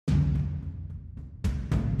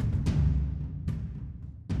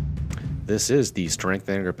This is the Strength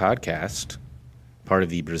and Anger Podcast, part of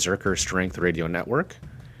the Berserker Strength Radio Network,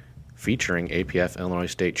 featuring APF Illinois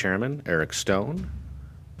State Chairman Eric Stone,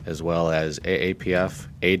 as well as AAPF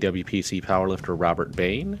AWPC powerlifter Robert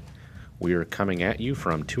Bain. We are coming at you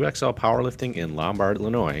from 2XL Powerlifting in Lombard,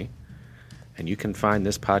 Illinois, and you can find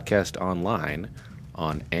this podcast online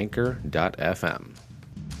on anchor.fm.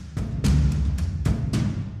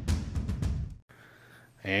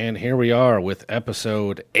 And here we are with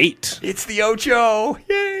episode 8. It's the Ocho!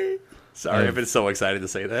 Yay! Sorry, I've been so excited to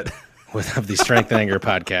say that. Of the Strength and Anger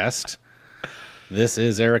Podcast. This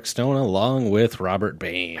is Eric Stone along with Robert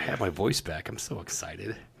Bain. I have my voice back. I'm so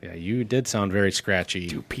excited. Yeah, you did sound very scratchy.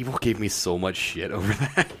 Dude, people gave me so much shit over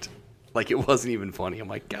that. Like, it wasn't even funny. I'm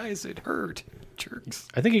like, guys, it hurt. Jerks.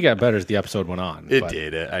 I think it got better as the episode went on. It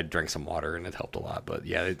did. I drank some water, and it helped a lot. But,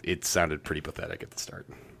 yeah, it sounded pretty pathetic at the start.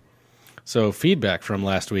 So, feedback from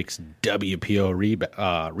last week's WPO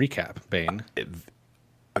recap, Bain.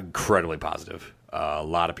 Incredibly positive. A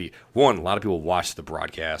lot of people watched the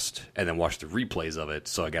broadcast and then watched the replays of it.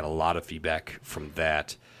 So I got a lot of feedback from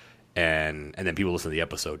that, and then people listened to the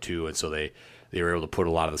episode too, and so they were able to put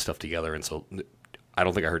a lot of the stuff together. And so I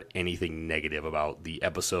don't think I heard anything negative about the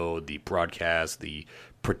episode, the broadcast, the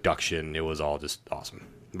production. It was all just awesome.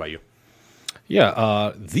 How about you?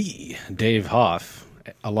 Yeah, the Dave Hoff,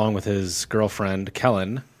 along with his girlfriend,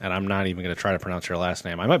 Kellen, and I'm not even going to try to pronounce her last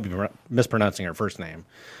name. I might be mispronouncing her first name,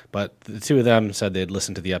 but the two of them said they'd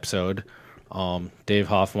listened to the episode. Dave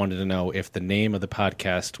Hoff wanted to know if the name of the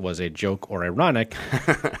podcast was a joke or ironic,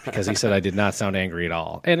 because he said I did not sound angry at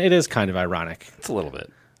all. And it is kind of ironic. It's a little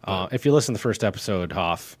bit. If you listen to the first episode,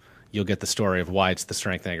 Hoff, you'll get the story of why it's the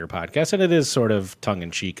Strength and Anger Podcast, and it is sort of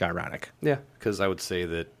tongue-in-cheek ironic. Yeah, because I would say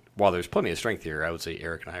that while there's plenty of strength here, I would say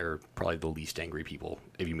Eric and I are probably the least angry people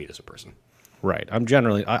if you meet us in person. Right.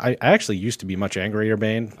 I actually used to be much angrier,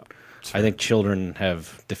 Bain. Sure. I think children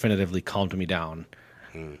have definitively calmed me down.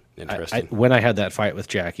 Interesting. When I had that fight with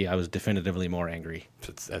Jackie, I was definitively more angry.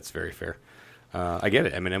 That's very fair. I get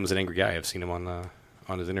it. Eminem was an angry guy. I've seen him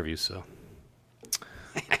on his interviews. So.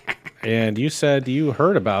 And you said you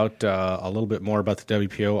heard about a little bit more about the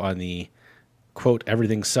WPO on the quote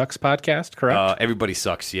Everything Sucks podcast, correct? Everybody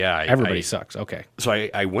Sucks, yeah. Everybody Sucks, okay. So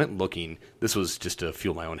I went looking. This was just to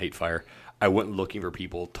fuel my own hate fire. I went looking for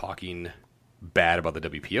people talking bad about the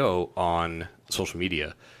WPO on social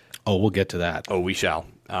media. Oh, we'll get to that. Oh, we shall.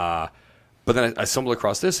 But then I stumbled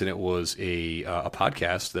across this, and it was a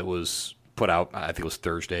podcast that was put out, I think it was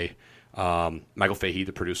Thursday. Michael Fahey,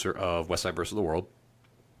 the producer of Westside vs. the World,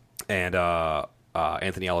 and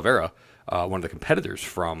Anthony Oliveira, one of the competitors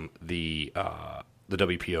from the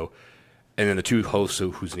WPO, and then the two hosts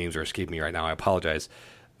whose names are escaping me right now, I apologize.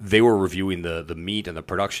 They were reviewing the meet and the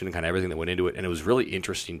production and kind of everything that went into it, and it was really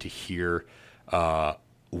interesting to hear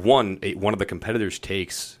one of the competitors'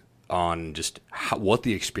 takes on just what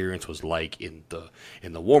the experience was like in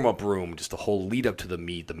the warm up room, just the whole lead up to the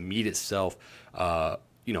meet itself.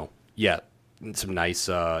 Some nice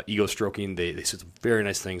ego stroking. They said some very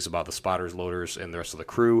nice things about the spotters, loaders, and the rest of the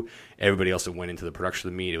crew. Everybody else that went into the production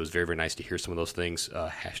of the meet. It was very, very nice to hear some of those things.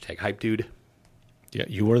 Hashtag hype dude. Yeah,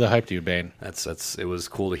 you were the hype dude, Bain. It was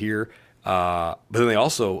cool to hear. But then they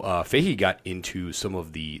also Fahey got into some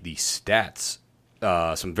of the stats,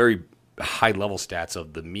 some very high level stats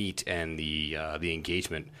of the meet and the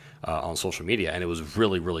engagement on social media, and it was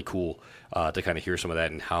really, really cool to kind of hear some of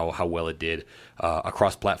that and how well it did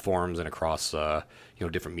across platforms and across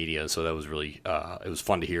different media. So that was really it was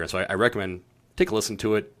fun to hear, and so I recommend take a listen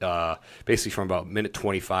to it. Basically from about minute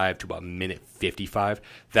 25 to about minute 55.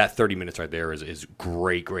 That 30 minutes right there is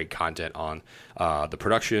great content on the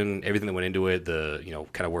production, everything that went into it, the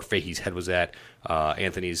kind of where Fahey's head was at,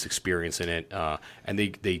 Anthony's experience in it, and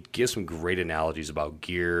they give some great analogies about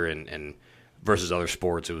gear and versus other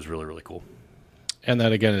sports. It was really, really cool. And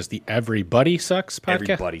that, again, is the Everybody Sucks podcast?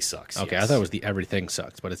 Everybody Sucks, okay, yes. I thought it was the Everything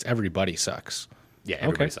Sucks, but it's Everybody Sucks. Yeah,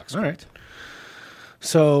 Everybody Sucks. All right.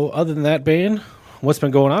 So, other than that, Bain, what's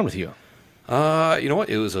been going on with you? You know what?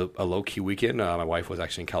 It was a low-key weekend. My wife was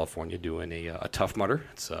actually in California doing a Tough Mudder.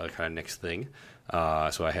 It's kind of next thing.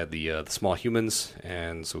 So I had the small humans,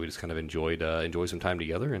 and so we just kind of enjoyed some time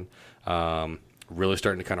together, and really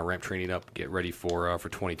starting to kind of ramp training up, get ready for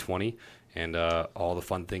 2020, and all the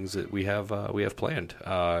fun things that we have planned.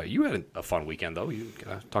 You had a fun weekend, though. You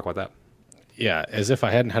talk about that. Yeah, as if I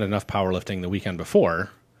hadn't had enough powerlifting the weekend before,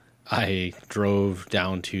 I drove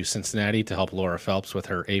down to Cincinnati to help Laura Phelps with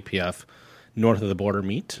her APF North of the Border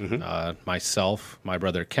meet. Mm-hmm. Myself, my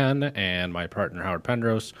brother Ken, and my partner Howard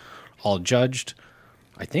Pendros all judged.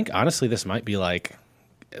 I think, honestly, this might be like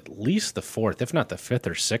at least the fourth, if not the fifth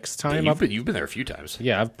or sixth Yeah, time. you've been there a few times.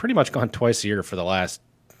 Yeah, I've pretty much gone twice a year for the last,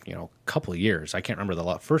 couple of years. I can't remember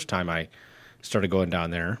the first time I started going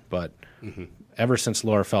down there, but ever since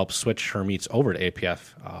Laura Phelps switched her meets over to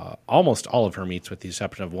APF, almost all of her meets, with the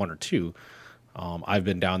exception of one or two, I've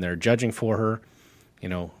been down there judging for her.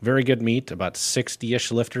 Very good meet, about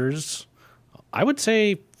 60-ish lifters. I would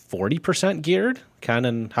say 40% geared. Ken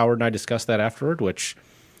and Howard and I discussed that afterward, which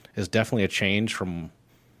is definitely a change from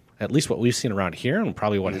at least what we've seen around here and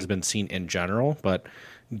probably what has been seen in general. But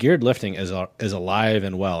geared lifting is alive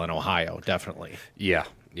and well in Ohio, definitely. Yeah,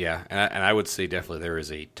 and I would say definitely there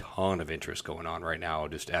is a ton of interest going on right now,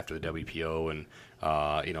 just after the WPO and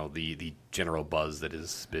the general buzz that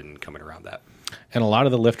has been coming around that. And a lot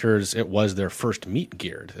of the lifters, it was their first meet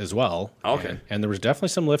geared as well. Okay. And there was definitely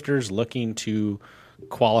some lifters looking to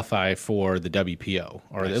qualify for the WPO,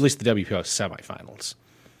 or Nice. at least the WPO semifinals.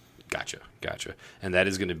 Gotcha. And that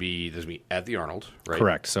is going to be at the Arnold, right?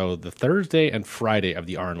 Correct. So the Thursday and Friday of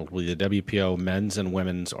the Arnold will be the WPO men's and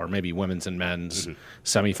women's, or maybe women's and men's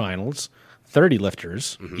semifinals. 30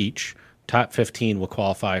 lifters each. Top 15 will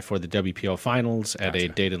qualify for the WPO finals at a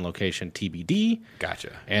date and location TBD.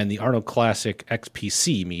 Gotcha. And the Arnold Classic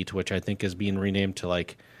XPC meet, which I think is being renamed to,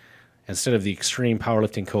 instead of the Extreme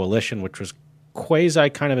Powerlifting Coalition, which was quasi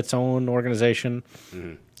kind of its own organization,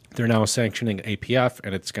 they're now sanctioning APF,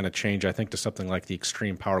 and it's going to change, I think, to something like the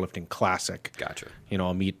Extreme Powerlifting Classic. Gotcha.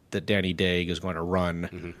 A meet that Danny Daig is going to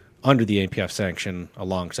run under the APF sanction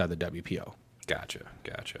alongside the WPO. Gotcha.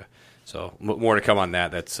 So more to come on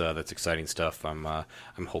that. That's exciting stuff. I'm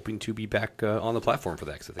hoping to be back on the platform for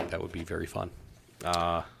that, because I think that would be very fun.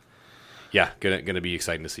 Gonna be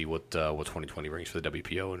exciting to see what 2020 brings for the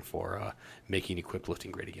WPO and for making equipped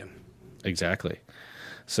lifting great again. Exactly.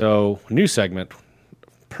 So, new segment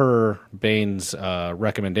per Bain's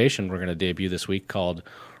recommendation we're going to debut this week called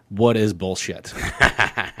 "What is Bullshit?"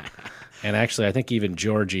 And actually, I think even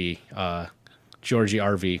Georgie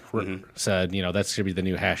RV said, that's going to be the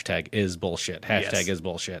new hashtag is bullshit. Hashtag is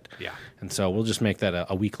bullshit. Yeah. And so we'll just make that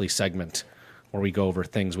a weekly segment where we go over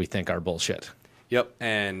things we think are bullshit. Yep.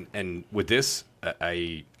 And with this,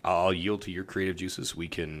 I'll yield to your creative juices. We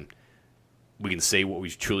can say what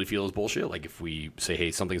we truly feel is bullshit. Like if we say,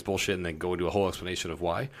 hey, something's bullshit, and then go into a whole explanation of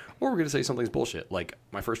why, or we're going to say something's bullshit. Like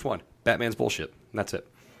my first one, Batman's bullshit. And that's it.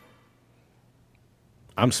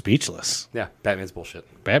 I'm speechless. Yeah. Batman's bullshit.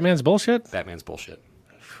 Batman's bullshit? Batman's bullshit.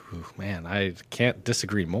 Ooh, man, I can't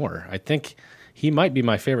disagree more. I think he might be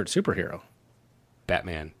my favorite superhero.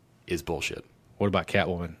 Batman is bullshit. What about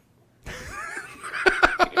Catwoman?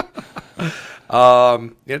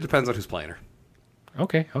 It depends on who's playing her.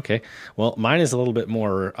 Okay. Well, mine is a little bit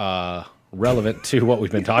more relevant to what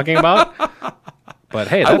we've been talking about. But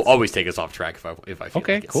hey, I will always take us off track if I feel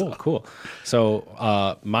okay, like it, cool.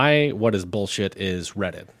 So my what is bullshit is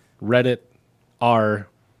Reddit. Reddit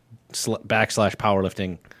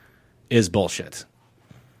 /powerlifting is bullshit.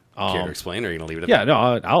 Care to explain, or are you gonna leave it at Yeah, that?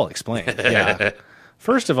 no, I'll explain. Yeah.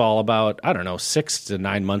 First of all, about 6 to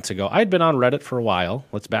 9 months ago, I'd been on Reddit for a while.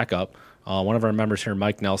 Let's back up. One of our members here,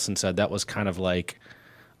 Mike Nelson, said that was kind of like,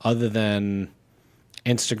 other than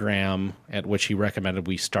Instagram, at which he recommended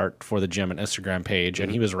we start for the gym an Instagram page,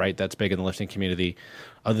 and he was right. That's big in the lifting community.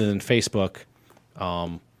 Other than Facebook,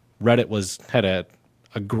 Reddit had a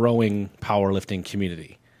growing powerlifting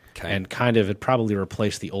community, and kind of it probably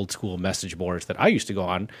replaced the old school message boards that I used to go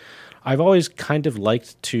on. I've always kind of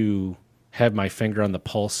liked to have my finger on the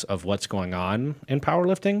pulse of what's going on in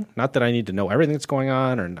powerlifting. Not that I need to know everything that's going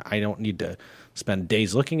on, or I don't need to spend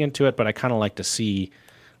days looking into it, but I kind of like to see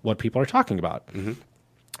what people are talking about.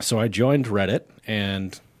 So I joined Reddit,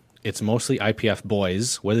 and it's mostly IPF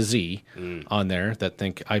boys with a Z on there that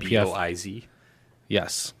think IPF. BOIZ?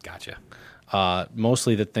 Yes. Gotcha.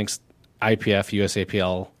 Mostly that thinks IPF,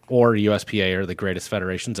 USAPL, or USPA are the greatest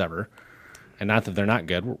federations ever. And not that they're not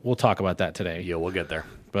good. We'll talk about that today. Yeah, we'll get there.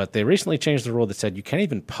 But they recently changed the rule that said you can't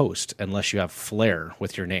even post unless you have flair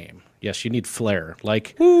with your name. Yes, you need flair.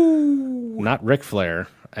 Like, not Ric Flair.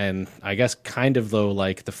 And I guess kind of, though,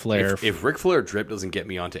 like the flair. If Ric Flair drip doesn't get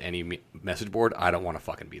me onto any message board, I don't want to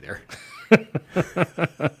fucking be there.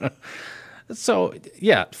 So,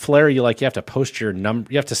 yeah, flair, you have to post your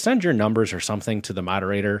number. You have to send your numbers or something to the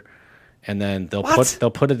moderator. And then they'll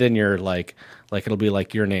put it in your, like it'll be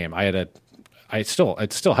like your name. I still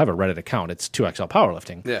have a Reddit account. It's 2XL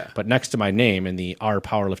Powerlifting. Yeah. But next to my name in the R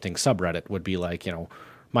Powerlifting subreddit would be like,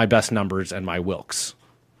 my best numbers and my Wilks.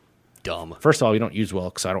 Dumb. First of all, we don't use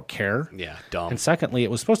Wilks, so I don't care. Yeah, dumb. And secondly, it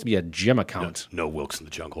was supposed to be a gym account. No Wilks in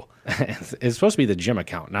the jungle. It's supposed to be the gym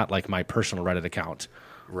account, not like my personal Reddit account.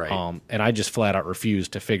 Right. And I just flat out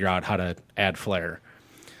refused to figure out how to add flair.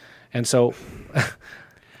 And so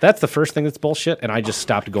that's the first thing that's bullshit, and I just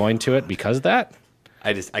stopped going to it because of that.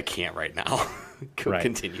 I can't right now. Right.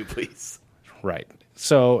 Continue, please. Right.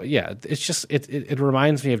 So yeah, it's just it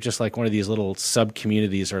reminds me of just like one of these little sub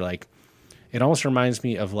communities, or like it almost reminds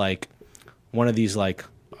me of like one of these like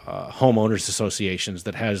homeowners associations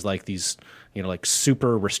that has like these, you know, like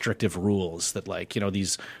super restrictive rules that like, you know,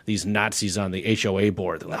 these Nazis on the HOA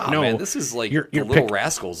board. They're like, no, man, this is like you're the Little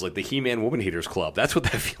Rascals, like the He-Man Woman Haters Club. That's what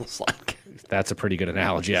that feels like. That's a pretty good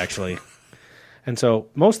analogy, actually. And so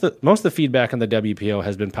most of the feedback on the WPO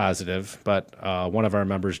has been positive, but one of our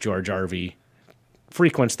members, George Arvey,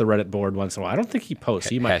 frequents the Reddit board once in a while. I don't think he posts.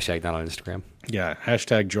 He might, Hashtag not on Instagram. yeah,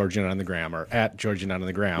 hashtag Georgian on the gram, or at Georgian on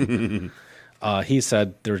the gram. He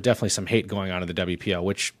said there's definitely some hate going on in the WPO,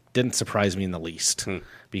 which didn't surprise me in the least,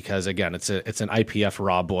 because again, it's an IPF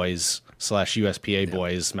Raw Boys / USPA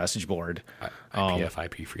Boys message board. IPF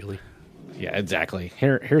IP freely. Yeah, exactly.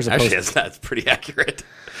 Here's a Actually, post. that's pretty accurate.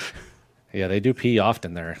 Yeah, they do pee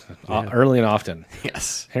often there, early and often.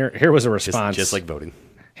 Yes. Here was a response. Just like voting.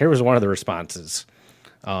 Here was one of the responses,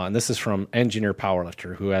 and this is from Engineer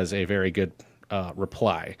Powerlifter, who has a very good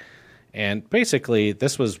reply. And basically,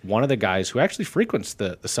 this was one of the guys who actually frequents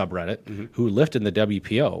the subreddit, who lifted in the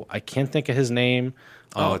WPO. I can't think of his name.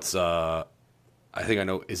 It's I think I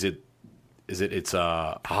know. It's it's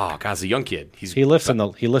a young kid. He lifts in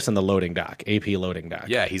the loading dock, AP loading dock.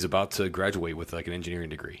 Yeah, he's about to graduate with like an engineering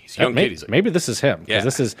degree. He's a young kid. He's like, maybe this is him. yeah,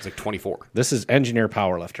 He's like 24. This is Engineer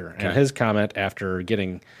Powerlifter, and his comment after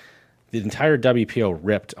getting the entire WPO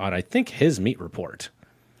ripped on, I think, his meet report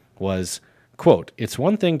was, quote, "It's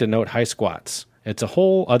one thing to note high squats. It's a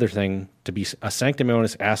whole other thing to be a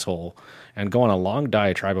sanctimonious asshole and go on a long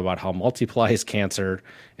diatribe about how multiply is cancer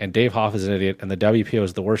and Dave Hoff is an idiot and the WPO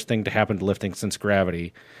is the worst thing to happen to lifting since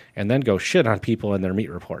gravity, and then go shit on people in their meet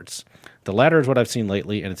reports. The latter is what I've seen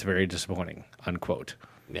lately, and it's very disappointing," unquote.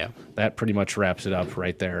 Yeah. That pretty much wraps it up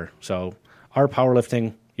right there. So our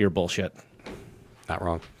powerlifting, you're bullshit. Not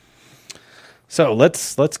wrong. So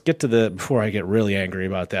let's get to before I get really angry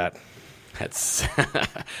about that. That's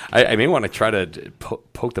I may want to try to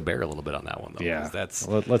poke the bear a little bit on that one though. Yeah, That's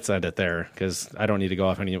let's end it there, because I don't need to go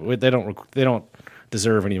off any. They don't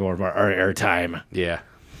deserve any more of our airtime. yeah.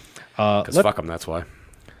 Because fuck them. That's why.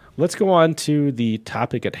 Let's go on to the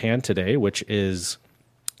topic at hand today, which is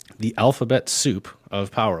the alphabet soup of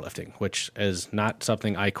powerlifting, which is not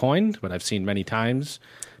something I coined, but I've seen many times,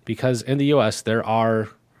 because in the U.S. there are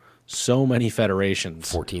so many federations.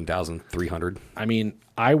 14,300. I mean,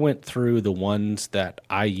 I went through the ones that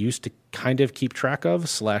I used to kind of keep track of,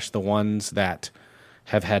 / the ones that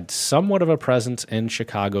have had somewhat of a presence in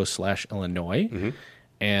Chicago / Illinois.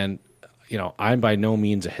 And, you know, I'm by no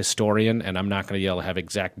means a historian, and I'm not going to be able to have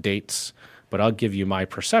exact dates, but I'll give you my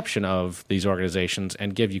perception of these organizations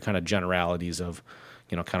and give you kind of generalities of,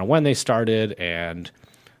 you know, kind of when they started and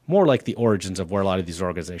more like the origins of where a lot of these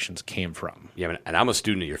organizations came from. Yeah, and I'm a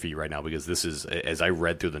student at your feet right now, because this is, as I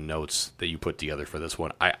read through the notes that you put together for this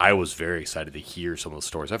one, I was very excited to hear some of the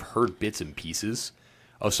stories. I've heard bits and pieces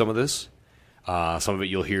of some of this. Some of it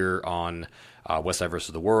you'll hear on Westside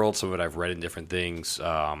versus the World. Some of it I've read in different things,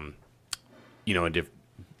 you know, in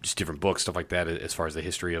just different books, stuff like that, as far as the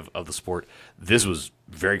history of the sport. This was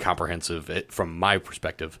very comprehensive from my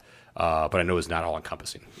perspective, but I know it's not all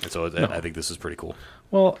encompassing. And so I think this is pretty cool.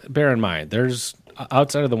 Well, bear in mind, there's,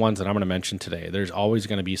 outside of the ones that I'm going to mention today, there's always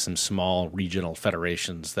going to be some small regional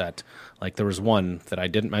federations that, like there was one that I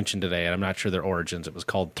didn't mention today, and I'm not sure their origins. It was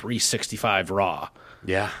called 365 Raw.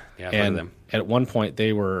 Yeah, I've heard of And them. at one point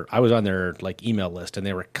I was on their like email list, and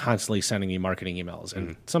they were constantly sending me marketing emails. And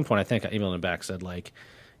at some point, I think I emailed them back, said like,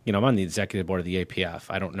 you know, I'm on the executive board of the APF.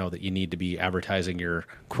 I don't know that you need to be advertising your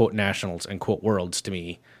quote nationals and quote worlds to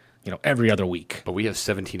me, you know, every other week. But we have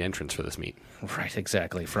 17 entrants for this meet. Right,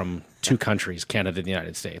 exactly. From 2 countries, Canada and the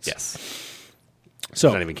United States. Yes. So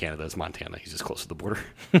It's not even Canada, it's Montana. He's just close to the border.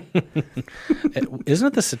 isn't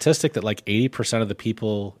it the statistic that like 80% of the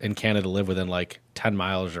people in Canada live within like 10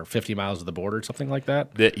 miles or 50 miles of the border, something like that?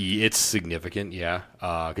 It's significant, yeah.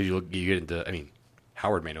 Because you get into, I mean,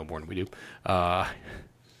 Howard may know more than we do.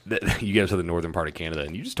 You get into the northern part of Canada,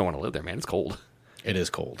 and you just don't want to live there, man. It's cold. It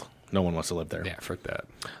is cold. No one wants to live there. Yeah, frick that.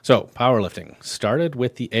 So powerlifting started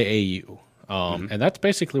with the AAU, and that's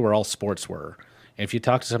basically where all sports were. And if you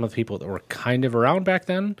talk to some of the people that were kind of around back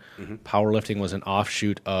then, powerlifting was an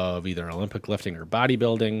offshoot of either Olympic lifting or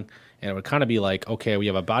bodybuilding, and it would kind of be like, okay, we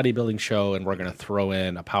have a bodybuilding show, and we're going to throw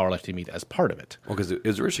in a powerlifting meet as part of it. Well, because it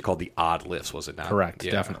was originally called the odd lifts, was it not? Correct,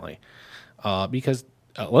 Yeah. definitely. Because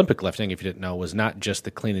Olympic lifting, if you didn't know, was not just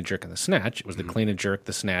the clean and jerk and the snatch. It was the clean and jerk,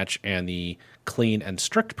 the snatch, and the clean and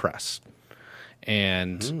strict press.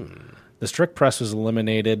 And the strict press was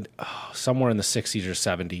eliminated somewhere in the 60s or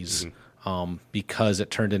 70s because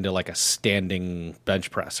it turned into like a standing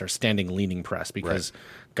bench press or standing leaning press because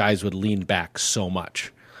guys would lean back so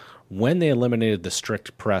much. When they eliminated the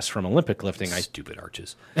strict press from Olympic lifting, Stupid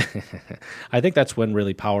arches. I think that's when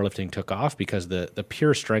really powerlifting took off because the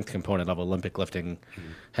pure strength component of Olympic lifting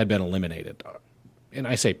had been eliminated. And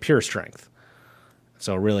I say pure strength.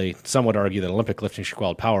 So really, some would argue that Olympic lifting should be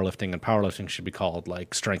called powerlifting and powerlifting should be called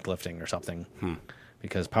like strength lifting or something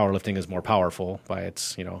because powerlifting is more powerful by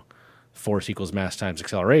its, force equals mass times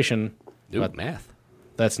acceleration. Dude, but math.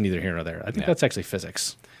 That's neither here nor there. I think that's actually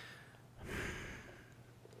physics.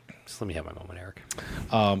 Just let me have my moment, Eric.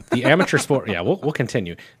 The amateur sport, we'll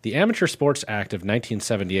continue. The Amateur Sports Act of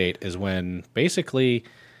 1978 is when basically,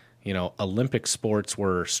 Olympic sports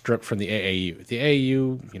were stripped from the AAU. The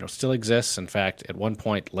AAU, still exists. In fact, at one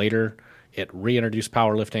point later, it reintroduced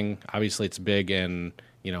powerlifting. Obviously, it's big in,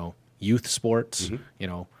 youth sports,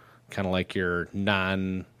 kind of like your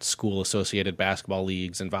non-school associated basketball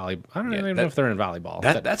leagues and volleyball. I don't even know if they're in volleyball.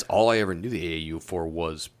 That's all I ever knew the AAU for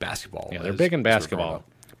was basketball. Yeah, they're big in basketball.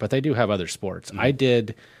 But they do have other sports. I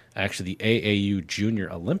did actually the AAU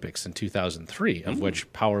Junior Olympics in 2003, of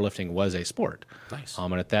which powerlifting was a sport. Nice.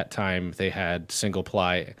 And at that time, they had single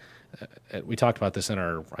ply. We talked about this in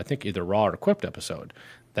our, I think, either Raw or Equipped episode.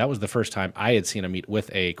 That was the first time I had seen a meet with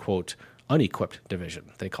a, quote, unequipped division.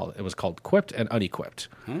 They called it. It was called Equipped and Unequipped.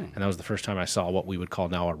 And that was the first time I saw what we would call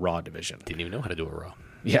now a Raw division. Didn't even know how to do a Raw.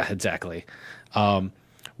 Yeah, exactly.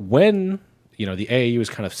 When the AAU was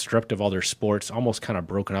kind of stripped of all their sports, almost kind of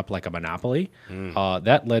broken up like a monopoly.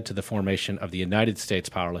 That led to the formation of the United States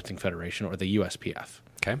Powerlifting Federation, or the USPF.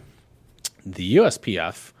 Okay. The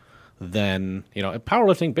USPF then,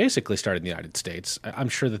 powerlifting basically started in the United States. I'm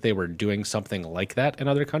sure that they were doing something like that in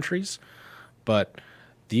other countries, but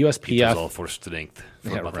the USPF... It was all for strength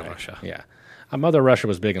from Mother Russia. Yeah. Mother Russia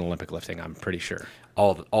was big in Olympic lifting, I'm pretty sure.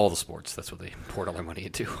 All the sports, that's what they poured all their money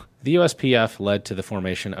into. The USPF led to the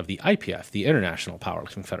formation of the IPF, the International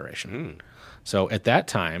Powerlifting Federation. So at that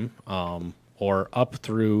time, or up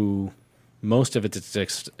through most of its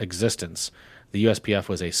existence, the USPF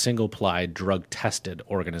was a single-ply, drug-tested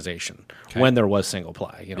organization when there was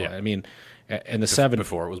single-ply. I mean, in the 70s...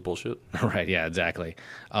 Before it was bullshit. Right, yeah, exactly.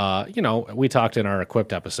 We talked in our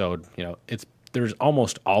Equipped episode, there's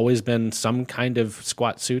almost always been some kind of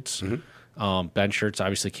squat suits. Bench shirts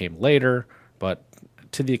obviously came later, but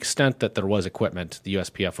to the extent that there was equipment, the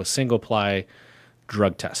USPF was single-ply,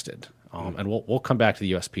 drug-tested. And we'll come back to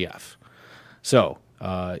the USPF. So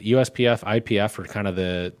USPF, IPF are kind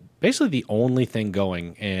of basically the only thing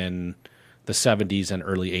going in the 70s and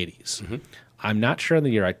early 80s. I'm not sure in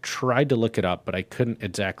the year. I tried to look it up, but I couldn't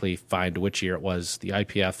exactly find which year it was. The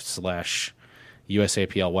IPF/USAPL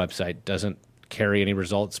website doesn't carry any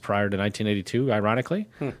results prior to 1982, ironically.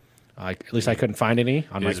 At least I couldn't find any.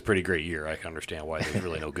 It was a pretty great year. I can understand why there's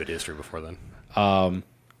really no good history before then.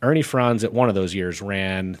 Ernie Franz at one of those years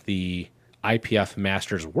ran the IPF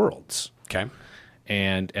Masters Worlds. Okay.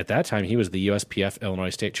 And at that time, he was the USPF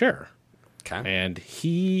Illinois State Chair. Okay. And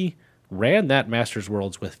he ran that Masters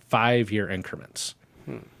Worlds with 5-year increments.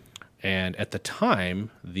 And at the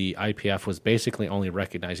time, the IPF was basically only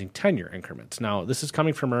recognizing 10-year increments. Now, this is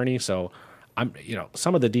coming from Ernie, so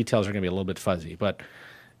some of the details are going to be a little bit fuzzy, but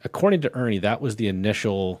according to Ernie, that was the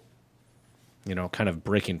initial, kind of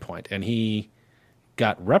breaking point. And he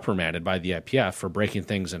got reprimanded by the IPF for breaking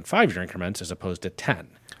things in 5-year increments as opposed to 10.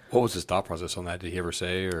 What was his thought process on that? Did he ever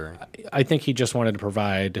say? Or I think he just wanted to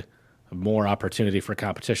provide more opportunity for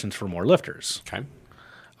competitions for more lifters. Okay.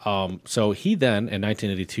 So he then, in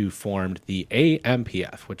 1982, formed the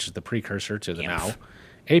AMPF, which is the precursor to the now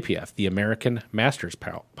APF, the American Masters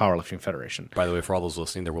Powerlifting Federation. By the way, for all those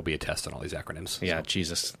listening, there will be a test on all these acronyms. Yeah,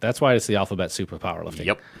 Jesus. That's why it's the alphabet soup of powerlifting.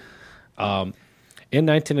 Yep. In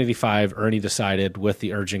 1985, Ernie decided, with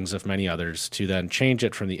the urgings of many others, to then change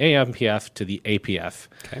it from the AMPF to the APF.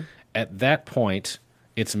 Okay. At that point,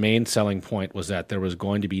 its main selling point was that there was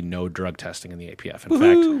going to be no drug testing in the APF. In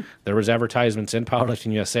fact, there was advertisements in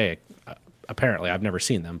Powerlifting USA. Apparently, I've never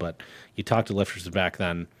seen them, but you talk to lifters back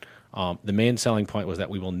then. The main selling point was that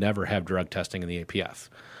we will never have drug testing in the APF.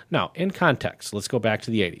 Now, in context, let's go back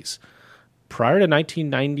to the 80s. Prior to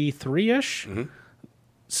 1993-ish,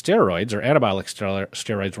 steroids or anabolic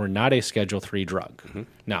steroids were not a Schedule III drug.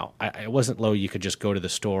 Now, it wasn't low. You could just go to the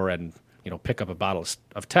store and pick up a bottle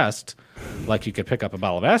of test like you could pick up a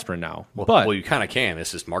bottle of aspirin now. But you kind of can.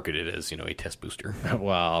 It's just marketed as, a test booster.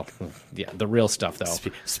 well, yeah, the real stuff though.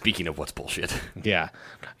 Speaking of what's bullshit. Yeah.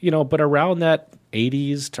 But around that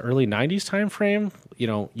 80s to early 90s time frame,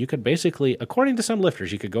 you could basically, according to some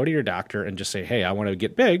lifters, you could go to your doctor and just say, hey, I want to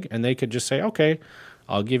get big. And they could just say, okay,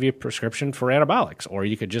 I'll give you a prescription for anabolics. Or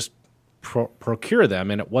you could just procure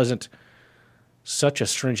them. And it wasn't such a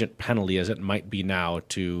stringent penalty as it might be now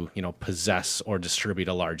to, possess or distribute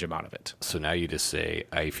a large amount of it. So now you just say,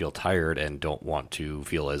 I feel tired and don't want to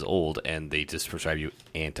feel as old, and they just prescribe you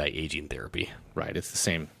anti-aging therapy. Right. It's the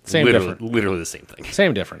same literally the same thing.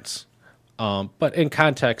 Same difference. But in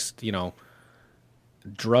context,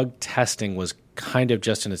 drug testing was kind of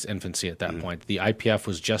just in its infancy at that point. The IPF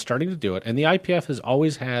was just starting to do it, and the IPF has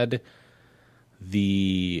always had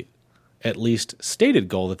the at least stated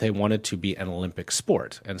goal that they wanted to be an Olympic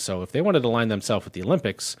sport. And so if they wanted to align themselves with the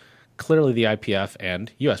Olympics, clearly the IPF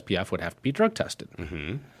and USPF would have to be drug tested.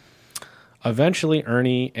 Mm-hmm. Eventually,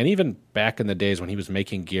 Ernie, and even back in the days when he was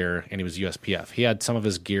making gear and he was USPF, he had some of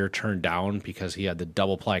his gear turned down because he had the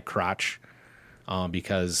double-ply crotch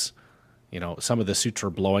because, some of the suits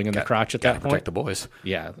were blowing in the crotch at that point. Protect the boys.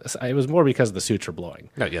 Yeah, it was more because the suits were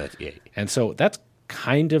blowing. No, yeah. And so that's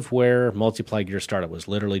kind of where multi-ply gear started, was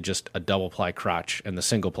literally just a double-ply crotch and the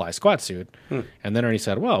single-ply squat suit. And then Ernie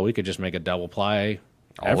said, well, we could just make a double-ply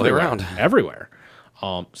all the way around. Everywhere.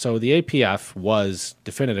 So the APF was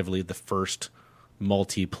definitively the first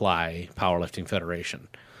multi-ply powerlifting federation.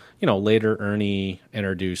 Later Ernie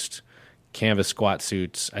introduced canvas squat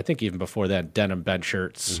suits. I think even before that, denim bench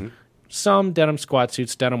shirts. Mm-hmm. Some denim squat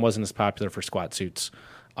suits. Denim wasn't as popular for squat suits.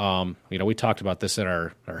 We talked about this in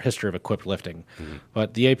our history of equipped lifting,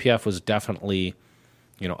 but the APF was definitely,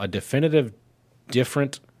 a definitive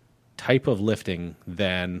different type of lifting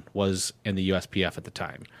than was in the USPF at the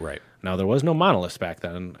time. Right. Now, there was no monoliths back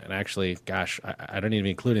then, and actually, gosh, I don't even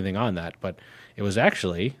include anything on that, but it was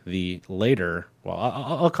actually the later, well,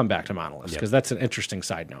 I'll come back to monoliths because that's an interesting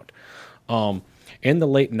side note. In the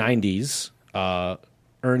late 90s,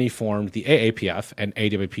 Ernie formed the AAPF and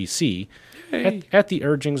AWPC at the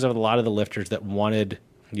urgings of a lot of the lifters that wanted,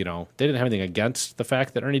 they didn't have anything against the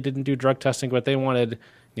fact that Ernie didn't do drug testing, but they wanted,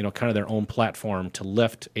 kind of their own platform to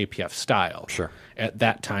lift APF style. Sure. At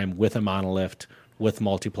that time with a monolift, with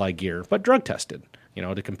multiply gear, but drug tested,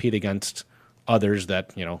 to compete against others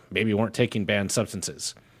that, maybe weren't taking banned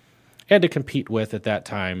substances. And to compete with, at that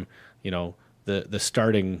time, the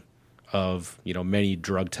starting of, many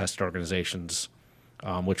drug test organizations,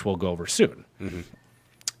 which we'll go over soon. Mm-hmm.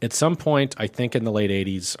 At some point, I think in the late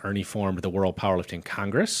 80s, Ernie formed the World Powerlifting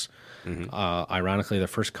Congress. Mm-hmm. Ironically, the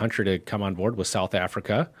first country to come on board was South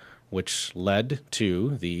Africa, which led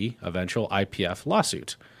to the eventual IPF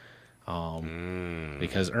lawsuit.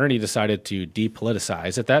 Because Ernie decided to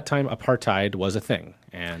depoliticize. At that time, apartheid was a thing.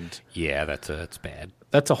 And yeah, that's bad.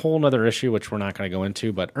 That's a whole other issue, which we're not going to go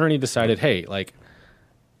into. But Ernie decided, hey,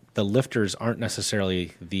 the lifters aren't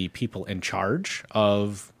necessarily the people in charge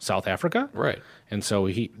of South Africa. Right. And so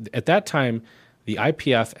at that time, the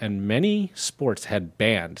IPF and many sports had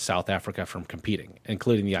banned South Africa from competing,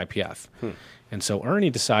 including the IPF. And so Ernie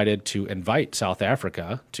decided to invite South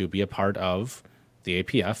Africa to be a part of the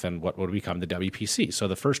APF and what would become the WPC. So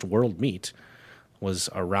the first world meet was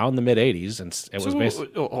around the mid-'80s, and it was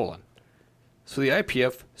basically... Hold on. So the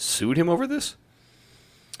IPF sued him over this?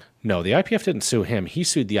 No, the IPF didn't sue him. He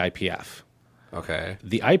sued the IPF. Okay.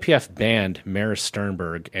 The IPF banned Maris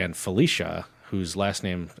Sternberg and Felicia, whose last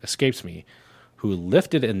name escapes me, who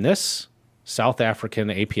lifted in this South African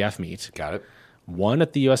APF meet. Got it. Won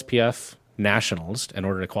at the USPF Nationals in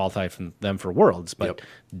order to qualify them for Worlds, but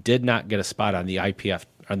did not get a spot on the IPF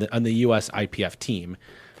on the US IPF team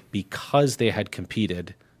because they had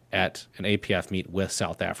competed at an APF meet with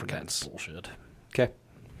South Africans. That's bullshit. Okay.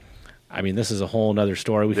 I mean, this is a whole other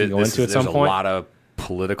story we can go into at some point. There's a lot of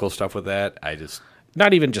political stuff with that.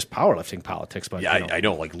 Not even just powerlifting politics, but yeah, I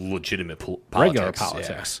know, like legitimate politics, regular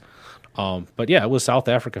politics. Yeah. But yeah, it was South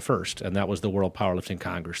Africa first, and that was the World Powerlifting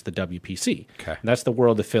Congress, the WPC. Okay, and that's the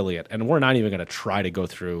world affiliate, and we're not even going to try to go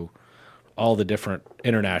through all the different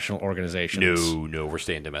international organizations. No, we're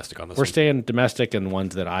staying domestic on this. We're staying domestic and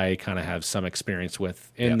ones that I kind of have some experience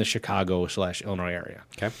with in the Chicago/Illinois area.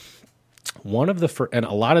 Okay. One of the and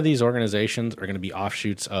a lot of these organizations are going to be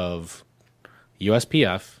offshoots of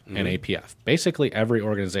USPF and APF. Basically, every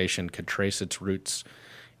organization could trace its roots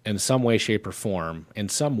in some way, shape, or form, in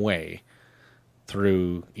some way,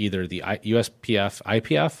 through either the USPF,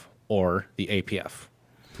 IPF, or the APF.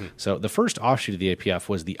 So the first offshoot of the APF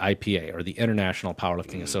was the IPA, or the International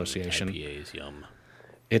Powerlifting Association. IPA is yum.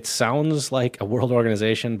 It sounds like a world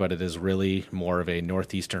organization, but it is really more of a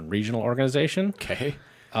northeastern regional organization. Okay.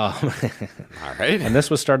 All right. And this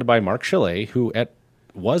was started by Mark Chalet, who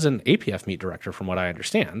was an APF meat director, from what I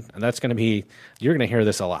understand. And that's going to be, you're going to hear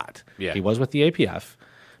this a lot. Yeah. He was with the APF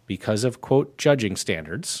because of, quote, judging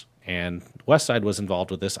standards. And Westside was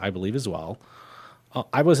involved with this, I believe, as well.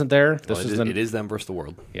 I wasn't there. It is them versus the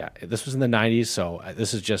world. Yeah, this was in the 90s, so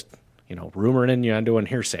this is just, rumor and innuendo and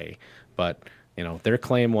hearsay. But, their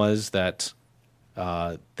claim was that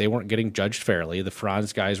they weren't getting judged fairly. The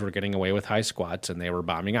Franz guys were getting away with high squats, and they were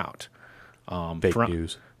bombing out. Fake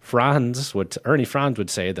news. Ernie Franz would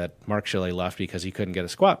say that Mark Chalet left because he couldn't get a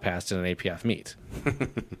squat passed in an APF meet.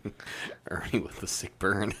 Ernie with the sick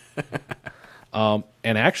burn. And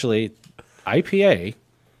actually, IPA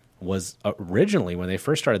was originally, when they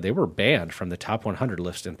first started, they were banned from the top 100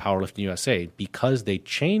 list in Powerlifting USA because they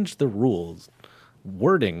changed the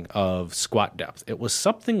wording of squat depth. It was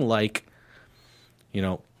something like,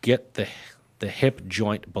 get the hip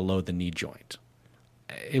joint below the knee joint.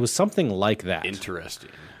 It was something like that.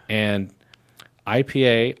 Interesting. And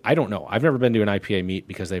IPA, I don't know. I've never been to an IPA meet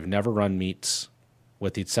because they've never run meets,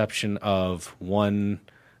 with the exception of one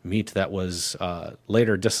meet that was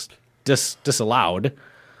later disallowed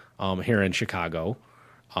here in Chicago.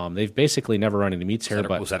 They've basically never run any meets here.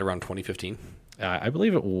 Was that around 2015? I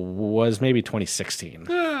believe it was maybe 2016.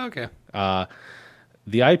 Okay. The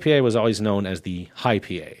IPA was always known as the High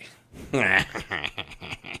PA.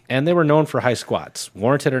 And they were known for high squats.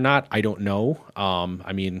 Warranted or not, I don't know.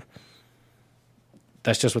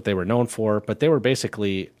 That's just what they were known for. But they were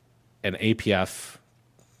basically an APF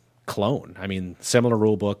clone. Similar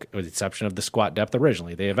rule book, with the exception of the squat depth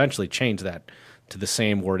originally. They eventually changed that to the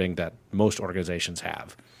same wording that most organizations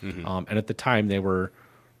have. Mm-hmm. And at the time, they were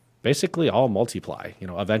basically all multiply.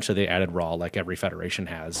 Eventually they added raw, like every federation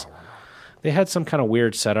has. They had some kind of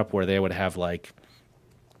weird setup where they would have like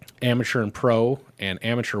amateur and pro, and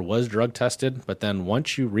amateur was drug tested, but then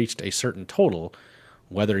once you reached a certain total,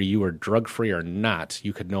 whether you were drug free or not,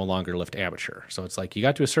 you could no longer lift amateur. So it's like you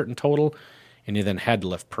got to a certain total and you then had to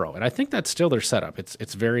lift pro. And I think that's still their setup.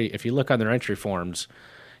 It's very, if you look on their entry forms,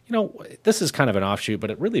 this is kind of an offshoot,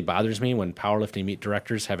 but it really bothers me when powerlifting meet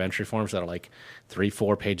directors have entry forms that are like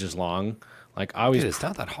 3-4 pages long. Like it's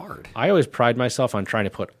not that hard. I always pride myself on trying to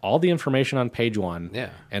put all the information on page 1 yeah,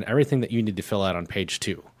 and everything that you need to fill out on page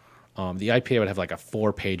 2. The IPA would have like a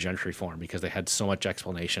 4-page entry form because they had so much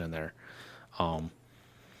explanation in there.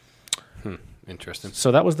 Interesting.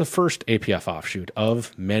 So that was the first APF offshoot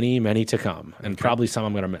of many, many to come, and probably some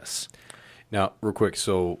I'm going to miss. Now, real quick,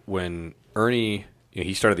 so when Ernie,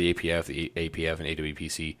 he started the APF and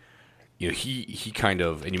AWPC, he kind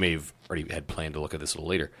of, and you may have already had planned to look at this a little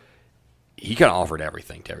later, he kind of offered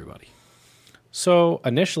everything to everybody. So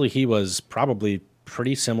initially he was probably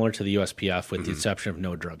pretty similar to the USPF with the exception of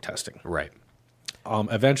no drug testing. Right.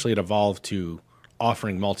 Eventually it evolved to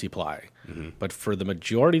offering multiply. Mm-hmm. But for the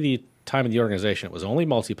majority of the time of the organization, it was only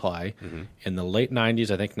multiply. Mm-hmm. In the late 90s,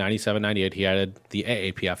 I think 97, 98, he added the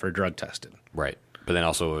AAPF, or drug tested. Right. But then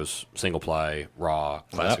also it was single ply, raw,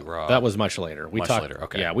 classic raw. That was much later. Later,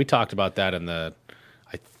 okay. Yeah, we talked about that in the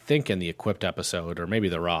equipped episode, or maybe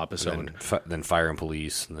the raw episode. Then fire and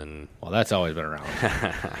police, and then... Well, that's always been around.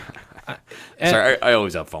 Sorry, I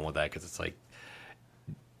always have fun with that, because it's like,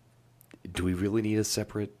 do we really need a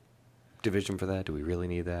separate division for that? Do we really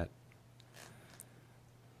need that?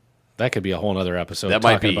 That could be a whole other episode. That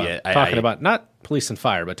might be talking about not police and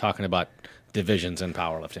fire, but talking about divisions in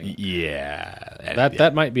powerlifting. Yeah.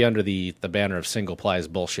 That might be under the banner of single plies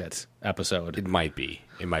bullshit episode. It might be.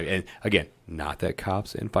 And again, not that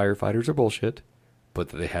cops and firefighters are bullshit, but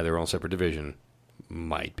that they have their own separate division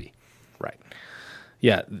might be. Right.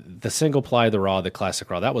 Yeah, the single ply, the raw, the classic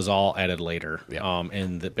raw, that was all added later. Yeah.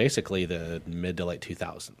 In basically the mid to late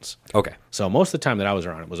 2000s. Okay. So most of the time that I was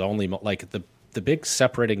around, it was only like the big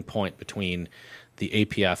separating point between the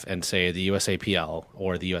APF and, say, the USAPL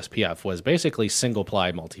or the USPF was basically single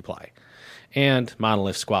ply, multiply, and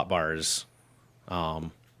monolift squat bars,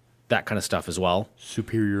 that kind of stuff as well.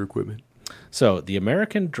 Superior equipment. So the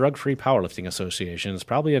American Drug-Free Powerlifting Association is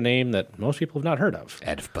probably a name that most people have not heard of.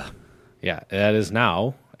 ADFPA. Yeah, that is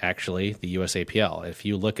now actually the USAPL. If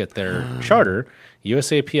you look at their charter,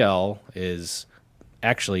 USAPL is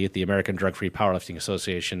actually the American Drug-Free Powerlifting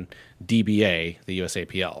Association, DBA, the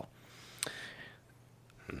USAPL.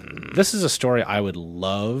 This is a story I would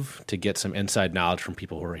love to get some inside knowledge from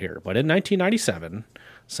people who are here. But in 1997,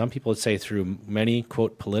 some people would say through many,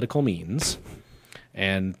 quote, political means,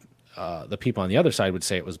 and the people on the other side would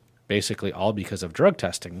say it was basically all because of drug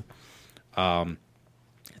testing, the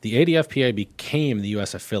ADFPA became the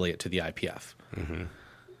U.S. affiliate to the IPF. Mm-hmm.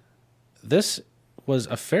 this was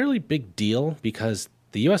a fairly big deal because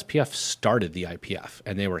the USPF started the IPF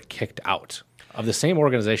and they were kicked out of the same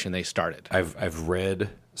organization they started. I've read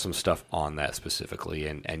some stuff on that specifically,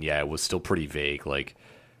 and yeah, it was still pretty vague, like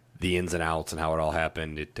the ins and outs and how it all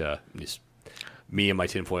happened. It just, me and my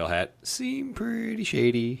tinfoil hat seem pretty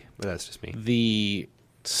shady, but that's just me. The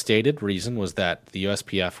stated reason was that the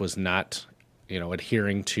USPF was not,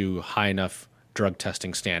 adhering to high enough drug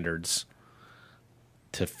testing standards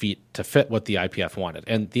to fit what the IPF wanted.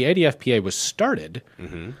 And the ADFPA was started,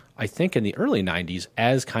 I think, in the early 90s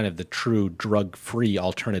as kind of the true drug-free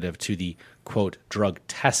alternative to the, quote,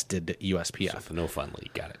 drug-tested USPF. So the No Fun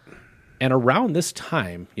League, got it. And around this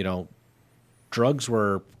time, drugs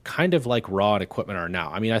were kind of like raw and equipment are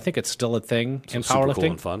now. I mean, I think it's still a thing in Super powerlifting. cool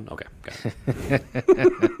and fun? Okay, got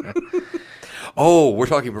it. Oh, we're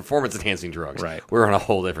talking performance-enhancing drugs. Right. We're on a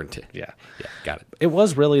whole different Yeah. Yeah, got it. It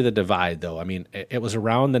was really the divide, though. I mean, it was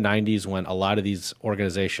around the 90s when a lot of these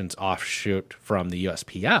organizations offshoot from the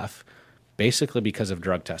USPF, basically because of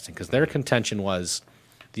drug testing, because their contention was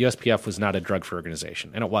the USPF was not a drug-free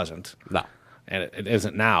organization, and it wasn't. No. And it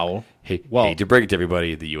isn't now. Hey, to break it to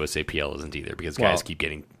everybody, the USAPL isn't either because guys keep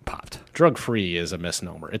getting popped. Drug-free is a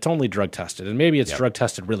misnomer. It's only drug-tested, and maybe it's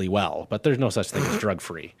drug-tested really well, but there's no such thing as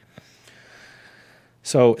drug-free.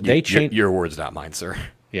 So they changed. Your words, not mine, sir.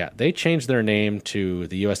 Yeah, they changed their name to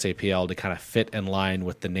the USAPL to kind of fit in line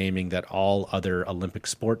with the naming that all other Olympic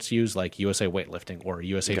sports use, like USA Weightlifting or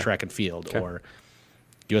USA Track and Field or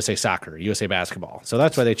USA Soccer, USA Basketball. So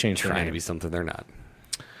that's why they changed their Trying name. to be something they're not.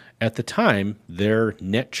 At the time, their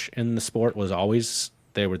niche in the sport was always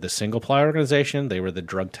they were the single-ply organization. They were the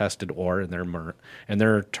drug-tested or, in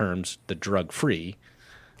their terms, the drug-free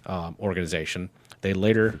organization. They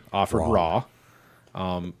later offered Raw.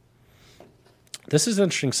 This is an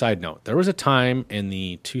interesting side note. There was a time in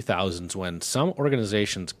the 2000s when some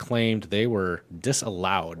organizations claimed they were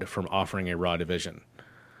disallowed from offering a Raw division.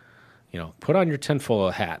 Put on your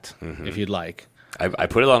tinfoil hat if you'd like. I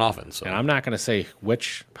put it on often. So. And I'm not going to say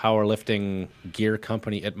which powerlifting gear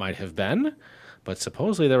company it might have been, but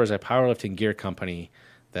supposedly there was a powerlifting gear company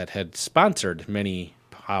that had sponsored many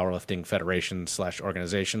powerlifting federations /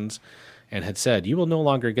 organizations and had said, you will no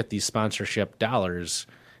longer get these sponsorship dollars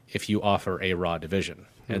if you offer a Raw division.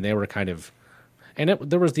 And they were kind of,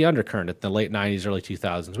 there was the undercurrent in the late 90s, early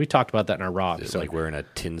 2000s. We talked about that in our Raw episode. Like wearing a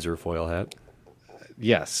Tinzer foil hat?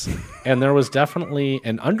 Yes. And there was definitely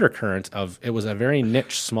an undercurrent of, it was a very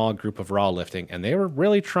niche, small group of Raw lifting, and they were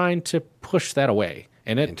really trying to push that away.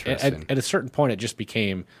 And at a certain point, it just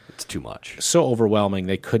became... It's too much. So overwhelming,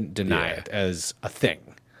 they couldn't deny it as a thing.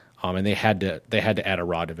 And they had to add a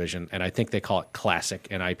Raw division, and I think they call it Classic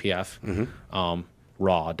in IPF,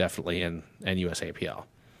 Raw definitely in USAPL.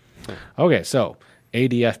 Okay, so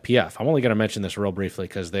ADFPF. I'm only going to mention this real briefly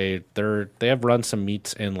because they have run some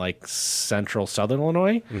meets in like central southern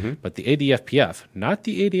Illinois, but the ADFPF, not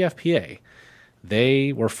the ADFPA,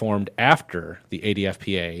 they were formed after the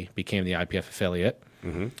ADFPA became the IPF affiliate.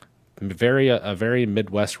 A very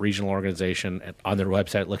Midwest regional organization. On their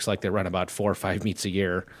website, it looks like they run about 4 or 5 meets a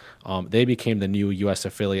year. They became the new U.S.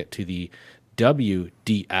 affiliate to the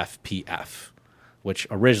WDFPF, which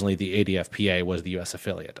originally the ADFPA was the U.S.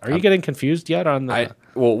 affiliate. Are you getting confused yet on the...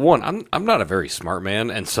 I'm not a very smart man,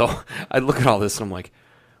 and so I look at all this and I'm like,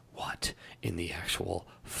 what in the actual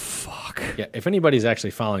fuck? Yeah, if anybody's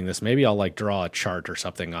actually following this, maybe I'll like draw a chart or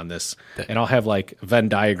something on this, and I'll have like Venn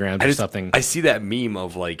diagrams or something. I see that meme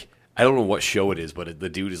of like, I don't know what show it is, but the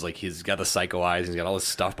dude is like, he's got the psycho eyes, and he's got all this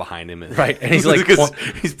stuff behind him. And right, and he's like,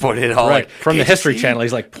 he's pointing it all right. like... From the History Channel,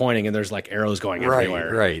 he's like pointing, and there's like arrows going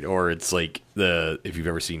everywhere. Right, or it's like if you've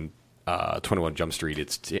ever seen 21 Jump Street,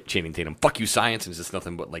 it's Channing Tatum, fuck you science, and it's just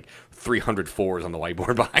nothing but like 300 fours on the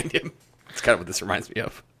whiteboard behind him. That's kind of what this reminds me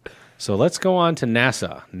of. So let's go on to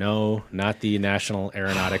NASA. No, not the National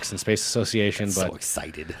Aeronautics and Space Association, so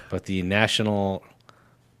excited. But the Natural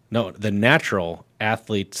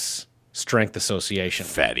Athletes Strength Association.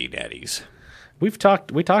 Fatty daddies. We talked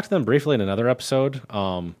to them briefly in another episode.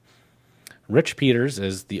 Rich Peters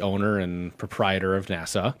is the owner and proprietor of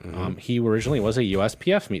NASA. He originally was a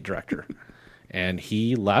USPF meet director, and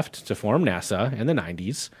he left to form NASA in the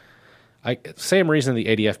 90s. Same reason the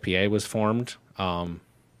ADFPA was formed.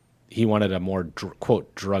 He wanted a more,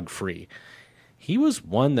 quote, drug-free. He was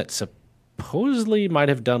one that supposedly might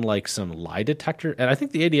have done like some lie detector, and I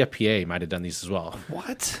think the ADFPA might have done these as well.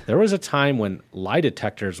 What? There was a time when lie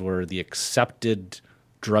detectors were the accepted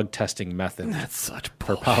drug testing method. That's such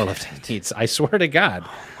for powerlifting needs. I swear to God.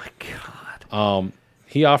 Oh my God.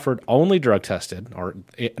 He offered only drug tested, or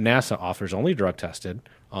NASA offers only drug tested.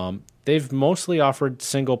 They've mostly offered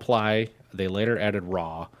single ply. They later added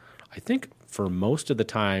raw. I think for most of the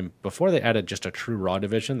time, before they added just a true raw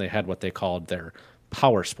division, they had what they called their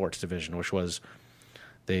power sports division, which was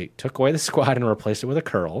they took away the squat and replaced it with a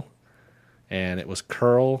curl, and it was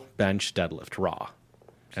curl, bench, deadlift, raw.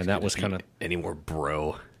 And that was kind of any more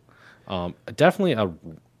bro. Definitely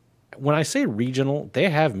when I say regional, they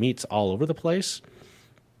have meets all over the place.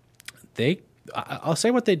 I'll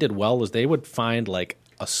say what they did well was they would find like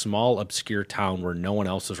a small obscure town where no one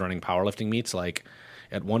else was running powerlifting meets. Like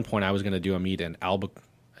at one point I was going to do a meet in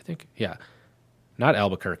not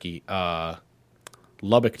Albuquerque,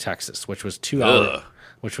 Lubbock, Texas, which was 2 hours.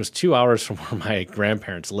 Which was 2 hours from where my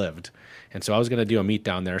grandparents lived, and so I was going to do a meet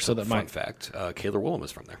down there. So that Fun fact: Kayla Willem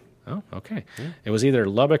is from there. Oh, okay. Yeah. It was either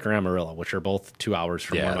Lubbock or Amarillo, which are both 2 hours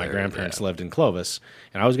from where my grandparents lived in Clovis.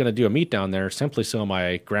 And I was going to do a meet down there simply so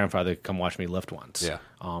my grandfather could come watch me lift once. Yeah.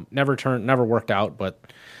 Never worked out,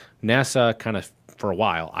 but NASA kind of, for a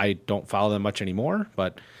while, I don't follow them much anymore,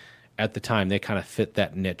 but at the time they kind of fit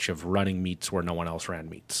that niche of running meets where no one else ran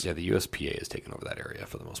meets. Yeah, the USPA has taken over that area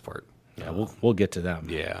for the most part. Yeah, we'll get to them.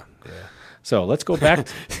 Yeah. So let's go back.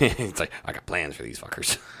 It's like, I got plans for these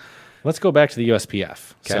fuckers. Let's go back to the USPF.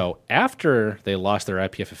 Okay. So after they lost their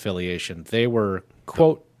IPF affiliation, they were,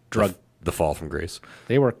 quote, the fall from grace.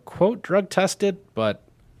 They were, quote, drug tested, but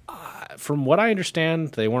from what I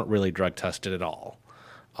understand, they weren't really drug tested at all.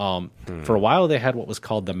 For a while, they had what was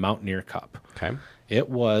called the Mountaineer Cup. Okay. It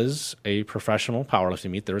was a professional powerlifting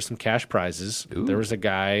meet. There were some cash prizes. Ooh. There was a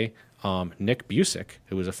guy, Nick Busick,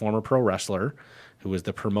 who was a former pro wrestler, who was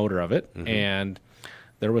the promoter of it, and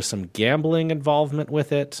there was some gambling involvement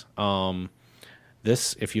with it.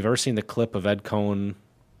 If you've ever seen the clip of Ed Cohn,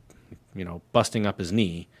 busting up his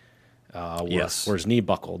knee, where his knee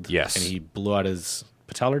buckled, and he blew out his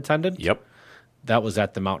patellar tendon. Yep. That was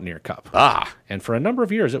at the Mountaineer Cup. And for a number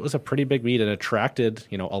of years, it was a pretty big meet and attracted,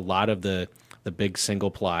 a lot of the big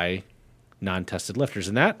single ply, non-tested lifters.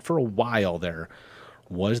 And that, for a while there,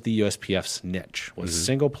 was the USPF's niche, was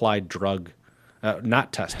single ply drug.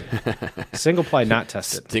 Not tested. Single ply, not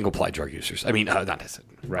tested. Single ply drug users. I mean, not tested.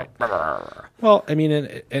 Right. Well, I mean,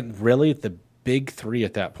 and really the big three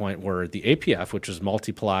at that point were the APF, which was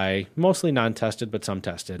multiply, mostly non-tested, but some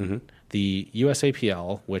tested. The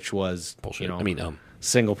USAPL, which was, bullshit.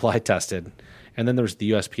 Single ply tested. And then there's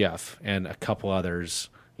the USPF and a couple others,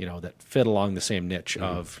 that fit along the same niche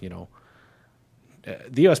of,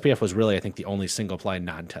 the USPF was really, I think, the only single ply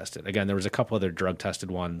non-tested. Again, there was a couple other drug tested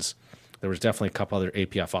ones. There was definitely a couple other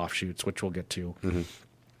APF offshoots, which we'll get to.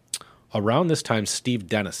 Around this time, Steve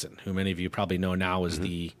Dennison, who many of you probably know now is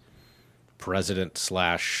the president /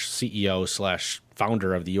 CEO /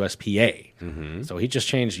 founder of the USPA. So he just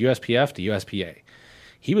changed USPF to USPA.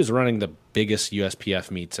 He was running the biggest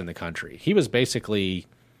USPF meets in the country. He was basically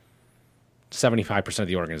 75% of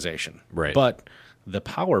the organization. Right. But the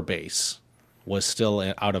power base was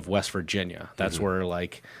still out of West Virginia. That's where,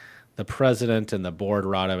 the president and the board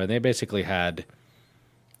were out of, and they basically had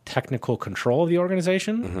technical control of the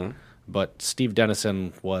organization, but Steve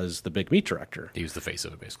Dennison was the big meet director. He was the face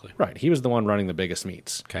of it, basically. Right. He was the one running the biggest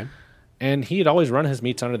meets. Okay. And he had always run his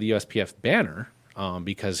meets under the USPF banner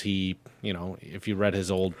because he, if you read his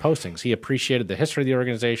old postings, he appreciated the history of the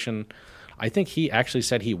organization. I think he actually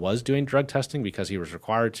said he was doing drug testing because he was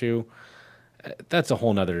required to. That's a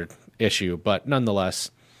whole nother issue, but nonetheless,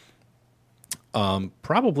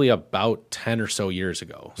 probably about 10 or so years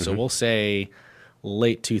ago. So we'll say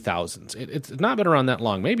late 2000s. It's not been around that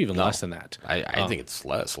long, maybe even less than that. I think it's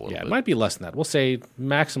less a little bit. It might be less than that. We'll say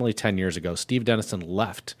maximally 10 years ago, Steve Dennison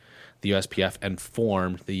left the USPF and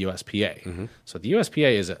formed the USPA. So the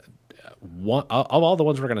USPA is one of all the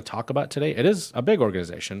ones we're going to talk about today. It is a big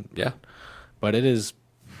organization. Yeah. But it is,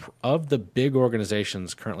 of the big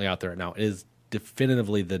organizations currently out there now, it is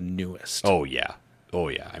definitively the newest. Oh, yeah.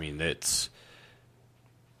 I mean,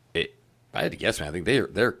 I had to guess, man. I think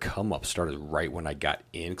their come up started right when I got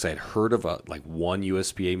in because I had heard of one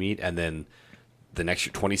USPA meet, and then the next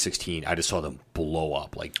year, 2016, I just saw them blow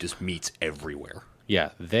up, just meets everywhere.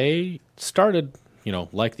 Yeah, they started,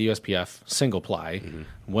 like the USPF, single ply.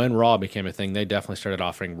 When Raw became a thing, they definitely started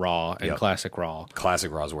offering Raw and Classic Raw. Classic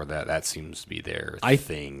Raw is where that seems to be their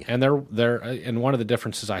thing. And they're and one of the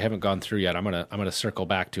differences I haven't gone through yet. I'm gonna circle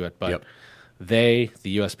back to it, but the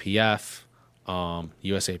USPF.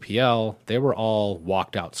 USAPL, they were all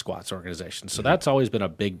walked out squats organizations. So that's always been a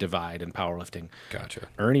big divide in powerlifting. Gotcha.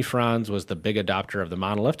 Ernie Franz was the big adopter of the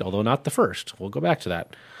monolift, although not the first. We'll go back to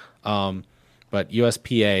that. But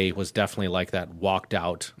USPA was definitely like that walked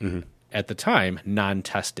out, at the time,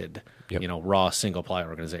 non-tested, raw single ply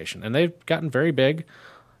organization. And they've gotten very big.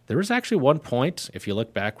 There was actually one point, if you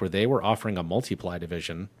look back, where they were offering a multiply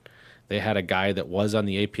division. They had a guy that was on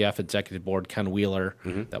the APF executive board, Ken Wheeler,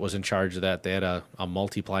 that was in charge of that. They had a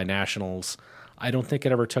Multiply Nationals. I don't think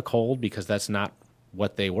it ever took hold because that's not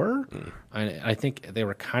what they were. I think they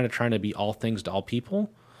were kind of trying to be all things to all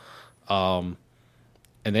people. And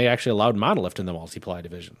they actually allowed monolift in the Multiply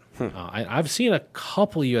division. I've seen a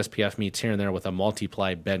couple USPF meets here and there with a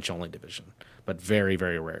Multiply bench-only division, but very,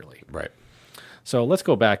 very rarely. Right. So let's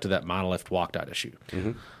go back to that monolift walk-out issue.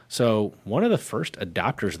 So one of the first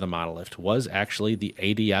adopters of the monolift was actually the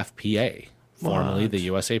ADFPA, formerly the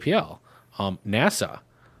USAPL. NASA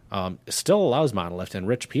still allows monolift, and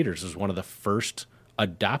Rich Peters was one of the first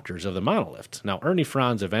adopters of the monolift. Now, Ernie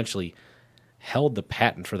Franz eventually held the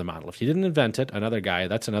patent for the monolift. He didn't invent it. Another guy,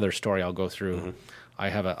 that's another story I'll go through. I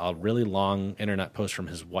have a really long internet post from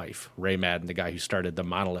his wife, Ray Madden, the guy who started the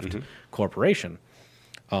Monolift Corporation.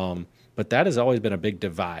 But that has always been a big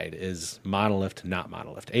divide, is monolift, not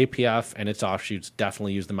monolift. APF and its offshoots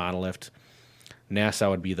definitely use the monolift. NASA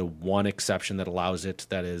would be the one exception that allows it.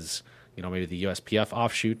 That is, maybe the USPF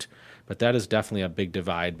offshoot. But that is definitely a big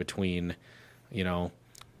divide between, USAPL,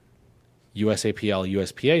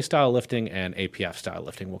 USPA style lifting and APF style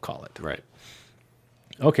lifting, we'll call it. Right.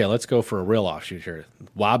 Okay, let's go for a real offshoot here.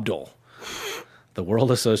 WABDL, the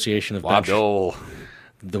World Association of WABDL.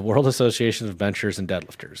 The World Association of Benchers and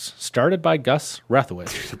Deadlifters, started by Gus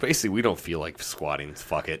Rethwich. So basically, we don't feel like squatting.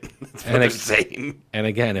 Fuck it. That's what they're saying. And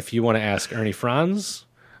again, if you want to ask Ernie Franz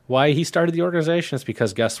why he started the organization, it's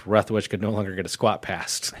because Gus Rethwich could no longer get a squat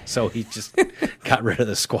passed. So he just got rid of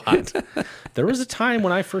the squat. There was a time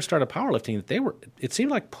when I first started powerlifting that it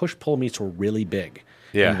seemed like push-pull meets were really big.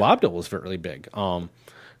 Yeah. And WABDL was really big.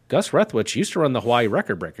 Gus Rethwich used to run the Hawaii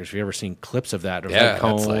Record Breakers. Have you ever seen clips of that? Ed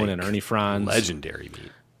Cohn and Ernie Franz. Legendary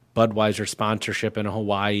meet. Budweiser sponsorship in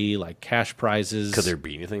Hawaii, like cash prizes. Could there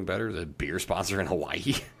be anything better? The beer sponsor in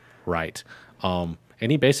Hawaii? Right. And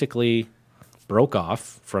he basically broke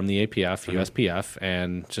off from the APF, USPF,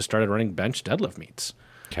 and just started running bench deadlift meets.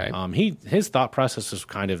 Okay. His thought process was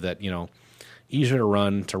kind of that, easier to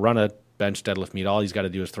run a bench deadlift meet. All he's got to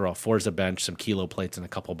do is throw a Forza bench, some kilo plates, and a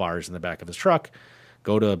couple bars in the back of his truck.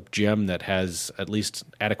 Go to a gym that has at least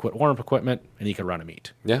adequate warm-up equipment, and he could run a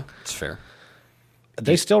meet. Yeah, that's fair.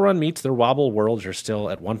 They still run meets. Their wobble worlds are still,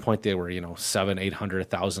 at one point, they were, 700, 800,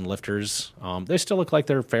 1,000 lifters. They still look like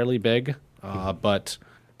they're fairly big, but,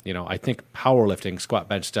 I think powerlifting, squat,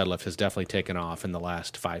 bench, deadlift has definitely taken off in the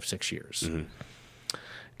last 5-6 years.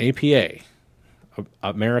 APA,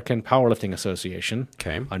 American Powerlifting Association.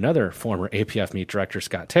 Okay. Another former APF meet director,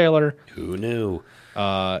 Scott Taylor. Who knew?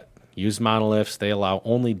 Use monolifts. They allow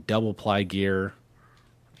only double ply gear,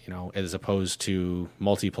 as opposed to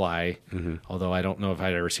multiply. Although I don't know if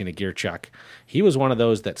I'd ever seen a gear check. He was one of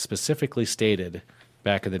those that specifically stated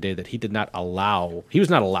back in the day that he was not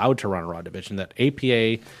allowed to run a raw division, that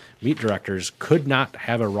APA meet directors could not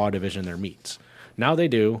have a raw division in their meets. Now they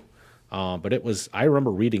do, but I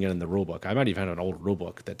remember reading it in the rule book. I might even have an old rule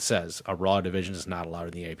book that says a raw division is not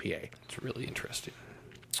allowed in the APA. It's really interesting.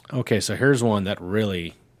 Okay, so here's one that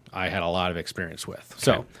really I had a lot of experience with. Okay.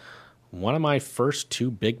 So one of my first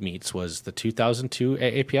two big meets was the 2002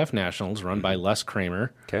 AAPF Nationals run by Les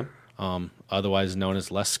Kramer, otherwise known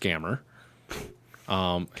as Les Scammer.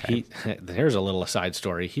 Here's a little aside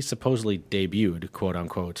story. He supposedly debuted, quote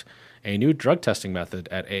unquote, a new drug testing method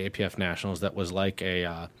at AAPF Nationals that was like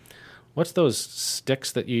a, what's those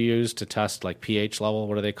sticks that you use to test like pH level?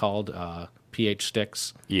 What are they called? pH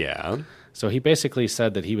sticks. Yeah. So he basically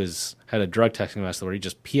said that he had a drug testing method where you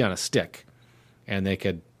just pee on a stick and they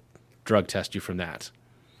could drug test you from that.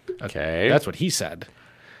 Okay. That's what he said.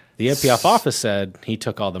 The APF office said he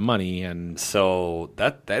took all the money and... So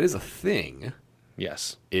that is a thing.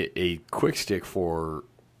 Yes. A quick stick for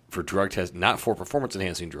drug test, not for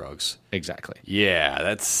performance-enhancing drugs. Exactly. Yeah,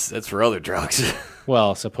 that's for other drugs.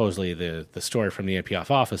 Well, supposedly the story from the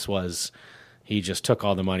APF office was he just took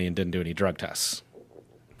all the money and didn't do any drug tests.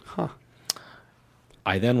 Huh.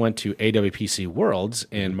 I then went to AWPC Worlds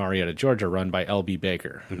in Marietta, Georgia, run by LB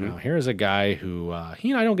Baker. Now, here's a guy who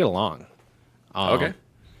he and I don't get along. Okay.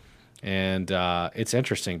 And it's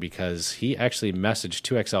interesting because he actually messaged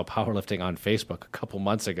 2XL Powerlifting on Facebook a couple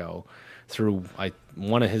months ago through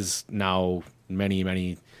one of his now many,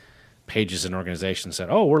 many pages and organizations said,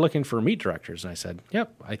 "Oh, we're looking for meet directors." And I said,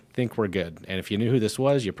 "Yep, I think we're good. And if you knew who this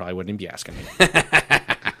was, you probably wouldn't even be asking me."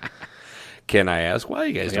 Can I ask why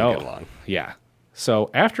you guys don't get along? Yeah.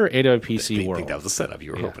 So after AWPC Worlds... I think that was a setup.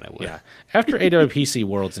 You were hoping I would. Yeah. After AWPC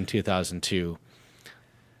Worlds in 2002,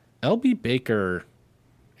 LB Baker...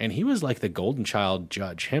 And he was like the golden child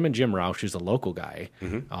judge. Him and Jim Roush, who's a local guy,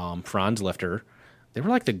 Franz lifter, they were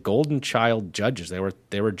like the golden child judges.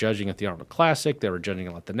 They were judging at the Arnold Classic. They were judging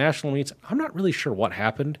at the national meets. I'm not really sure what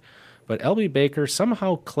happened, but LB Baker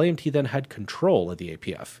somehow claimed he then had control of the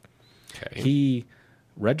APF. Okay. He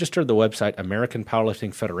registered the website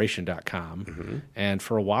AmericanPowerliftingFederation.com, and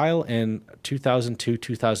for a while in 2002,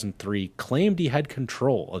 2003, claimed he had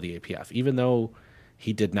control of the APF, even though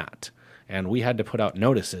he did not. And we had to put out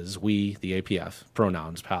notices, we, the APF,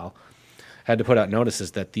 pronouns, pal, had to put out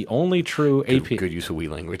notices that the only true APF... Good use of we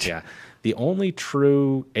language. Yeah. The only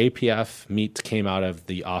true APF meets came out of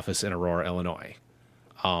the office in Aurora, Illinois.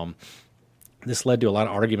 This led to a lot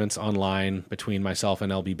of arguments online between myself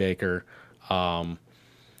and LB Baker.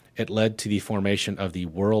 It led to the formation of the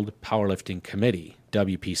World Powerlifting Committee,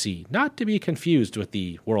 WPC, not to be confused with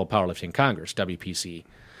the World Powerlifting Congress, WPC.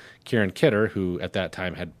 Kieran Kidder, who at that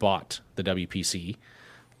time had bought the WPC,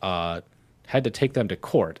 had to take them to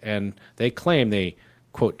court, and they claim they,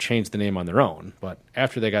 quote, changed the name on their own, but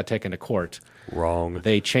after they got taken to court, Wrong.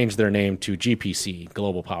 they changed their name to GPC,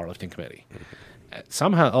 Global Powerlifting Committee.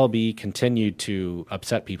 Somehow LB continued to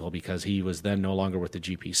upset people because he was then no longer with the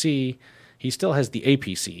GPC. He still has the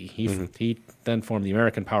APC. He then formed the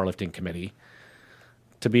American Powerlifting Committee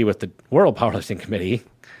to be with the World Powerlifting Committee,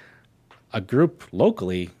 a group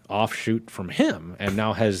locally offshoot from him, and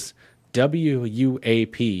now has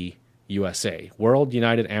WUAP USA, World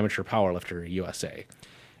United Amateur Powerlifter USA.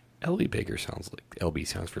 LB Baker sounds like LB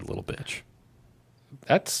sounds for little bitch.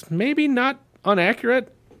 That's maybe not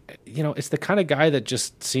inaccurate. You know, it's the kind of guy that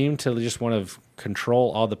just seemed to just want to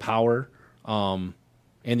control all the power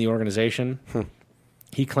in the organization.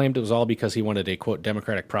 He claimed it was all because he wanted a, quote,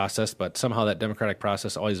 democratic process, but somehow that democratic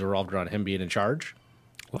process always revolved around him being in charge.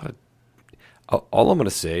 All I'm going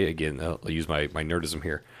to say, again, I'll use my nerdism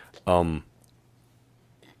here.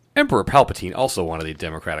 Emperor Palpatine also wanted a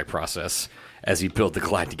democratic process as he built the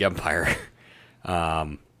Galactic Empire.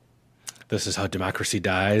 This is how democracy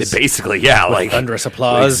dies. Basically, yeah. With like thunderous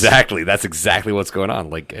applause. Exactly. That's exactly what's going on.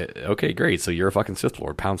 Like, okay, great. So you're a fucking Sith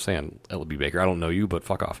Lord. Pound sand, LB Baker. I don't know you, but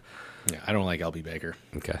fuck off. Yeah, I don't like LB Baker.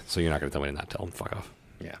 Okay, so you're not going to tell me to not tell him. Fuck off.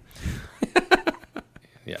 Yeah.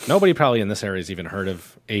 Yeah. Nobody probably in this area has even heard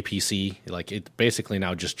of APC. Like, it's basically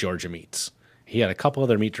now just Georgia Meats. He had a couple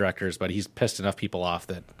other meat directors, but he's pissed enough people off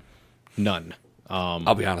that none.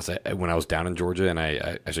 I'll be honest. When I was down in Georgia, and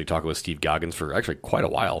I actually talked with Steve Goggins for actually quite a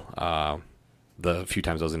while, the few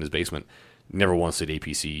times I was in his basement, never once did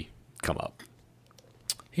APC come up.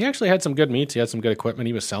 He actually had some good meats. He had some good equipment.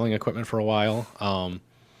 He was selling equipment for a while.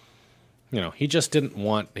 You know, he just didn't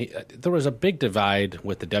want... there was a big divide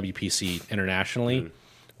with the WPC internationally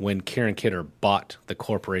when Kieran Kidder bought the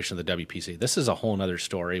corporation of the WPC. This is a whole other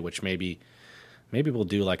story, which maybe we'll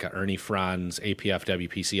do like a Ernie Franz APF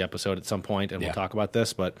WPC episode at some point, and we'll talk about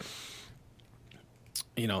this. But,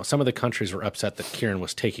 you know, some of the countries were upset that Kieran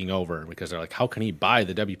was taking over because they're like, how can he buy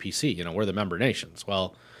the WPC? You know, we're the member nations.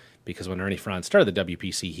 Well, because when Ernie Franz started the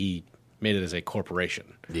WPC, he made it as a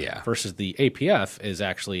corporation. Yeah. Versus the APF is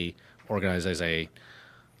actually organized as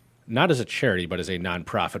not as a charity, but as a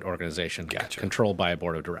nonprofit organization controlled by a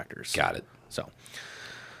board of directors. Got it. So,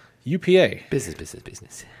 UPA.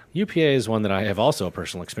 Business. UPA is one that I have also a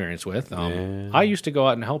personal experience with. I used to go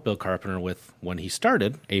out and help Bill Carpenter with when he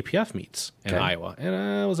started APF meets in Iowa.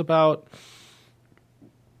 And it was about,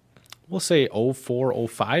 we'll say 04,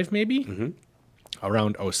 05 maybe.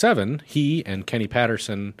 Around 07, he and Kenny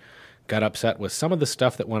Patterson got upset with some of the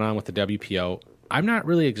stuff that went on with the WPO. I'm not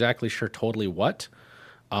really exactly sure totally what,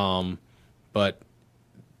 but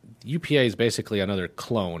UPA is basically another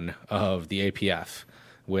clone of the APF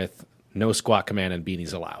with no squat command and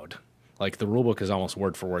beanies allowed. Like, the rulebook is almost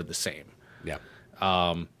word for word the same. Yeah.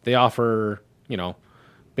 They offer, you know,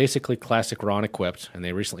 basically classic raw and equipped, and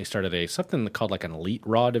they recently started something called like an elite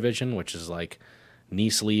raw division, which is like knee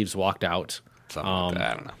sleeves walked out. Something like that.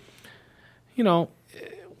 I don't know. You know,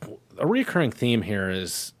 a recurring theme here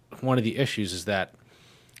is one of the issues is that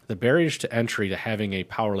the barriers to entry to having a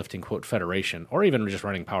powerlifting, quote, federation, or even just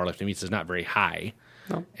running powerlifting meets, is not very high.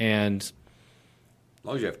 No. And as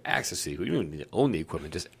long as you have access to the equipment, you don't need to own the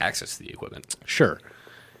equipment, just access to the equipment. Sure.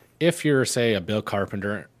 If you're, say, a Bill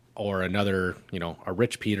Carpenter or another, you know, a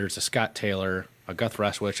Rich Peters, a Scott Taylor, a Guth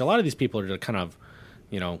Restwich, a lot of these people are kind of,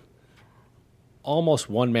 you know, almost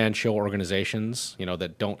one-man show organizations, you know,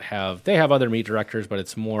 that they have other meet directors, but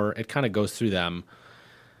it's more, it kind of goes through them.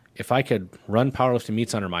 If I could run powerlifting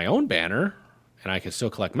meets under my own banner and I could still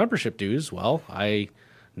collect membership dues, well, I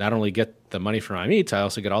not only get the money for my meets, I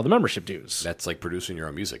also get all the membership dues. That's like producing your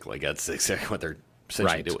own music. Like, that's exactly what they're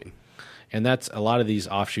essentially doing. And that's a lot of these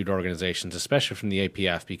offshoot organizations, especially from the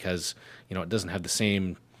APF, because, you know, it doesn't have the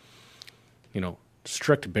same, you know,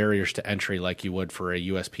 strict barriers to entry like you would for a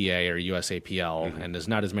USPA or USAPL, and there's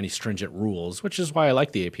not as many stringent rules, which is why I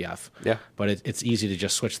like the APF. Yeah. But it's easy to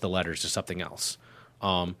just switch the letters to something else.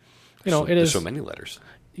 It There's is so many letters.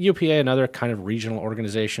 UPA, another kind of regional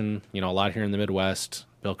organization, a lot here in the Midwest.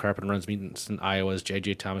 Bill Carpenter runs meetings in Iowa's,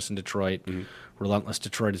 J.J. Thomas in Detroit. Relentless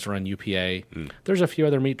Detroit is run UPA. There's a few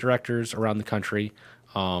other meat directors around the country.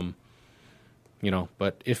 But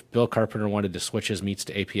if Bill Carpenter wanted to switch his meats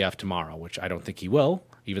to APF tomorrow, which I don't think he will,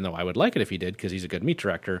 even though I would like it if he did because he's a good meat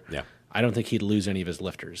director, I don't think he'd lose any of his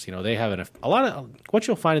lifters. They have a lot of what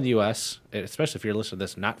you'll find in the U.S., especially if you're listening to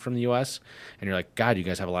this not from the U.S., and you're like, God, you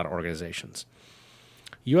guys have a lot of organizations.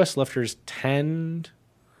 U.S. lifters tend,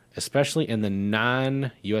 especially in the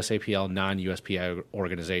non-USAPL, non-USPI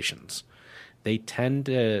organizations, they tend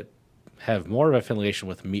to have more of affiliation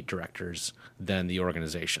with meat directors than the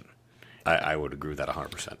organization. I would agree with that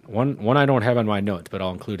 100%. One I don't have on my notes, but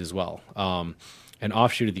I'll include as well. An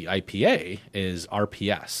offshoot of the IPA is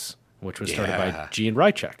RPS, which was started by Gene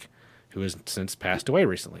Rychek, who has since passed away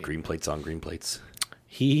recently. Green plates on green plates.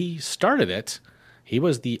 He started it. He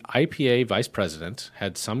was the IPA vice president,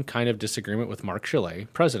 had some kind of disagreement with Mark Chalet,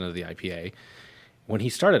 president of the IPA. When he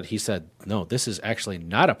started, he said, no, this is actually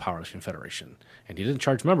not a powerlifting federation, and he didn't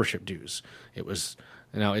charge membership dues. It was,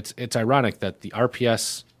 it's ironic that the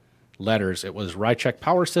RPS letters, it was Rychek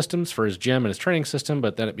Power Systems for his gym and his training system,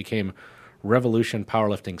 but then it became Revolution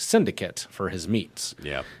Powerlifting Syndicate for his meets.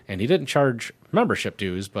 Yeah. And he didn't charge membership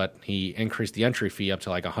dues, but he increased the entry fee up to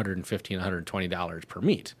like $115, $120 per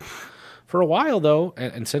meet. For a while, though,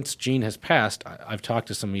 and since Gene has passed, I've talked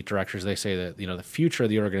to some meat directors. They say that the future of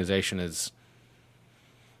the organization is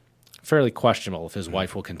fairly questionable if his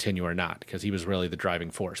wife will continue or not, because he was really the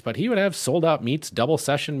driving force. But he would have sold-out meets, double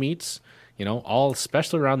session meets, all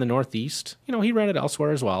especially around the Northeast. He ran it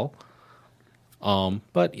elsewhere as well.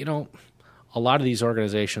 But a lot of these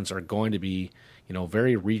organizations are going to be,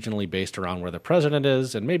 very regionally based around where the president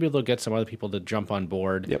is, and maybe they'll get some other people to jump on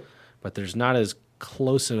board. Yep. But there's not as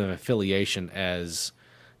close of an affiliation as,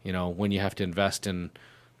 when you have to invest in,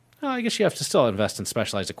 I guess you have to still invest in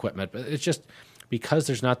specialized equipment, but it's just because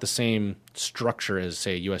there's not the same structure as,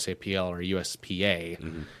 say, USAPL or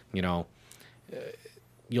USPA,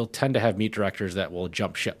 you'll tend to have meat directors that will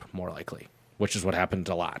jump ship more likely, which is what happened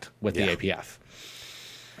a lot with the APF.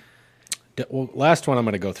 Last one I'm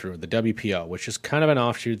going to go through, the WPO, which is kind of an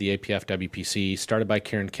offshoot of the APF WPC, started by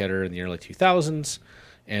Kieran Kidder in the early 2000s.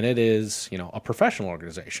 And it is, a professional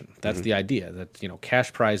organization. That's the idea, that,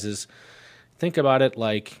 cash prizes. Think about it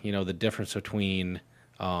like, the difference between,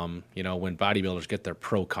 when bodybuilders get their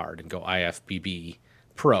pro card and go IFBB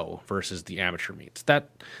pro versus the amateur meets. That,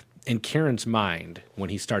 in Kieran's mind,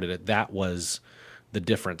 when he started it, that was the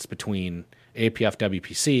difference between APF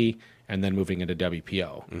WPC and then moving into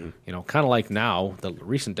WPO. Kind of like now, the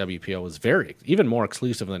recent WPO was even more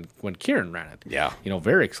exclusive than when Kieran ran it. Yeah.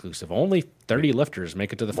 Very exclusive. Only 30 lifters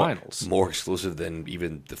make it to the finals. More exclusive than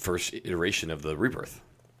even the first iteration of the Rebirth.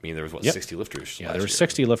 I mean, there was, 60 lifters Yeah, there were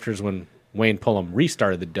 60 lifters when Wayne Pullum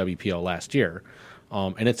restarted the WPO last year.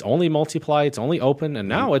 And it's only multiply, it's only open, and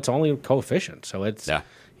now it's only coefficient. So it's,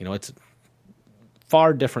 it's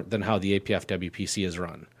far different than how the APF WPC is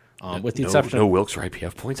run. With the exception of Wilks or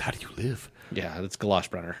IPF points. How do you live? Yeah, that's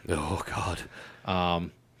Galoshbrenner. Oh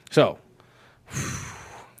God. So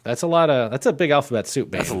that's a big alphabet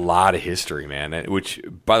soup, man. That's a lot of history, man. Which,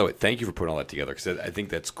 by the way, thank you for putting all that together, because I think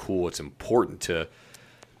that's cool. It's important to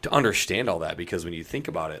understand all that, because when you think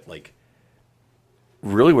about it, like,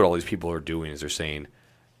 really what all these people are doing is they're saying,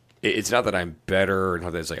 it's not that I'm better,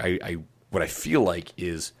 and it's like what I feel like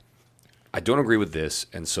is, I don't agree with this,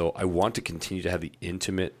 and so I want to continue to have the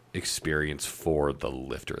intimate experience for the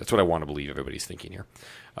lifter. That's what I want to believe everybody's thinking here.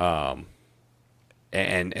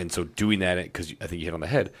 And so doing that, because I think you hit on the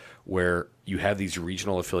head, where you have these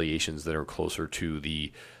regional affiliations that are closer to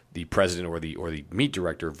the president or the meet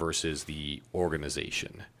director versus the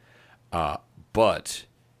organization. But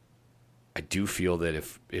I do feel that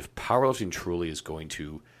if powerlifting truly is going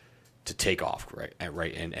to take off, right,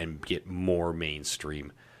 and get more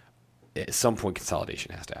mainstream, at some point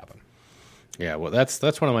consolidation has to happen. Yeah, well, that's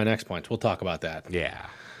one of my next points. We'll talk about that. Yeah.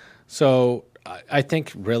 So I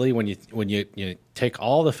think really when you take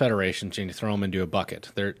all the federations and you throw them into a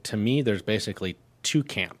bucket, to me there's basically two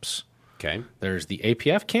camps. Okay. There's the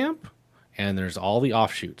APF camp, and there's all the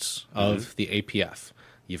offshoots of the APF.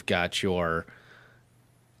 You've got your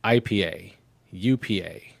IPA,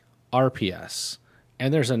 UPA, RPS,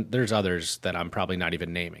 and there's others that I'm probably not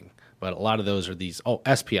even naming. But a lot of those are these. Oh,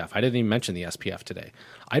 SPF. I didn't even mention the SPF today.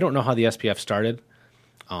 I don't know how the SPF started.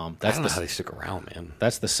 I don't know how they stick around, man.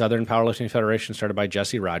 That's the Southern Powerlifting Federation, started by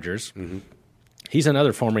Jesse Rogers. He's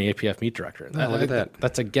another former APF meat director. Look at that.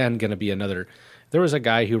 That's again going to be another. There was a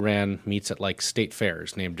guy who ran meets at like state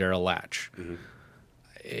fairs named Daryl Latch. Mm-hmm.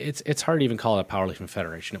 It's hard to even call it a powerlifting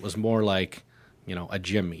federation. It was more like, a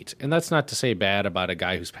gym meet. And that's not to say bad about a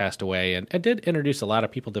guy who's passed away and did introduce a lot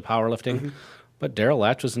of people to powerlifting. Mm-hmm. But Daryl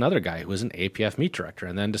Latch was another guy who was an APF meet director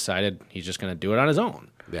and then decided he's just going to do it on his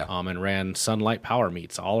own. Yeah. And ran Sunlight Power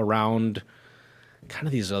meets all around kind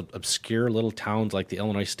of these obscure little towns like the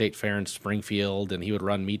Illinois State Fair in Springfield. And he would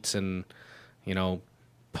run meets in,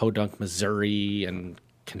 Podunk, Missouri and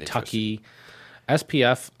Kentucky.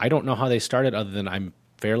 SPF, I don't know how they started other than I'm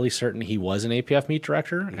fairly certain he was an APF meet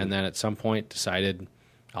director and then at some point decided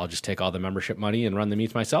I'll just take all the membership money and run the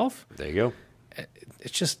meets myself. There you go.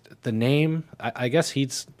 It's just the name. I guess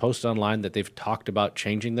he's posted online that they've talked about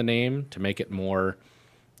changing the name to make it more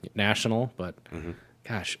national, but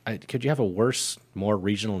gosh, could you have a worse, more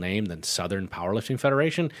regional name than Southern Powerlifting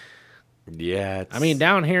Federation? Yeah. I mean,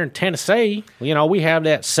 down here in Tennessee, we have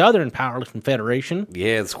that Southern Powerlifting Federation.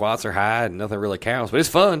 Yeah, the squats are high and nothing really counts, but it's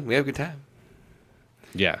fun. We have a good time.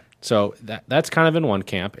 Yeah. So that's kind of in one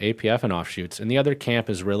camp, APF and offshoots. And the other camp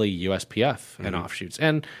is really USPF and offshoots.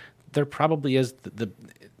 And there probably is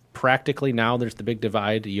practically now there's the big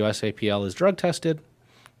divide. USAPL is drug tested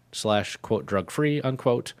 / quote drug free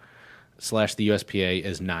unquote / the USPA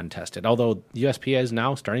is non-tested. Although the USPA is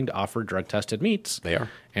now starting to offer drug tested meats. They are.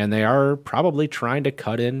 And they are probably trying to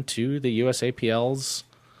cut into the USAPL's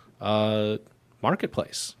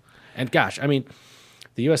marketplace. And gosh, I mean,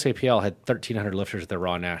 the USAPL had 1,300 lifters at their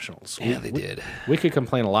Raw Nationals. Yeah, they did. We could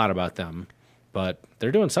complain a lot about them, but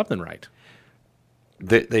they're doing something right.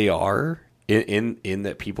 They are in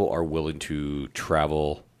that people are willing to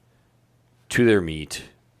travel to their meet.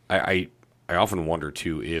 I often wonder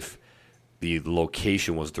too if the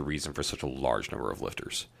location was the reason for such a large number of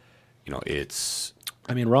lifters.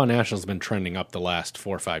 I mean, Raw Nationals has been trending up the last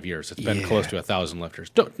 4 or 5 years. It's been close to 1,000 lifters.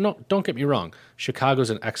 Don't get me wrong. Chicago's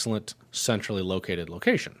an excellent centrally located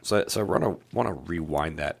location. So I want to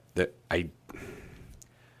rewind that. I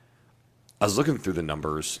was looking through the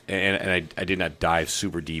numbers, and I did not dive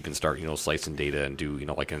super deep and start slicing data and do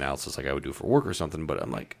like an analysis like I would do for work or something. But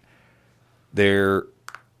I'm like, there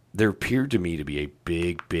appeared to me to be a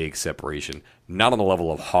big separation, not on the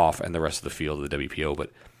level of Hoff and the rest of the field of the WPO,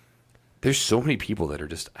 but there's so many people that are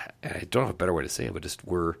just, and I don't have a better way to say it, but just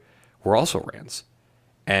we're also rans.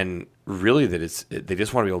 And really they just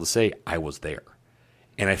want to be able to say, I was there.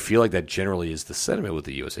 And I feel like that generally is the sentiment with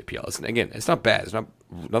the USAPL. Again, it's not bad. It's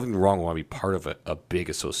nothing wrong with wanting to be part of a big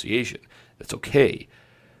association. That's okay.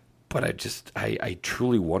 But I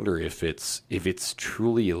truly wonder if it's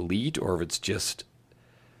truly elite or if it's just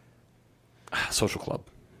a social club.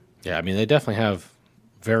 Yeah, I mean, they definitely have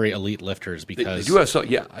very elite lifters because they do have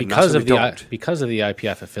because of the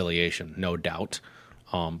IPF affiliation, no doubt.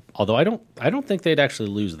 Although I don't think they'd actually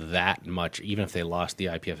lose that much, even if they lost the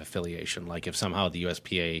IPF affiliation. Like if somehow the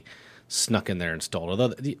USPA snuck in there and stole it. Although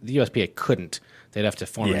the USPA couldn't, they'd have to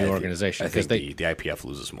form a new organization. I think the IPF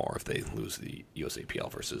loses more if they lose the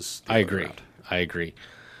USAPL versus. I agree.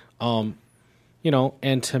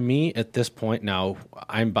 And to me at this point now,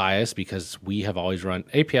 I'm biased because we have always run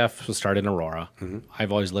APF was started in Aurora. Mm-hmm.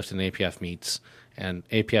 I've always lifted in APF meets. And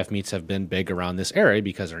APF meets have been big around this area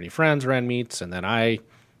because Ernie Friends ran meets, and then I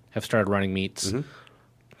have started running meets. Mm-hmm.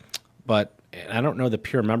 But I don't know the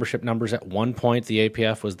pure membership numbers. At one point, the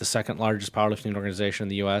APF was the second largest powerlifting organization in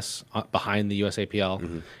the U.S., behind the USAPL.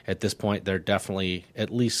 Mm-hmm. At this point, they're definitely at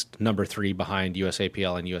least number 3 behind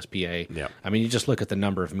USAPL and USPA. Yeah. I mean, you just look at the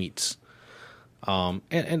number of meets. And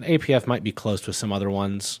APF might be close to some other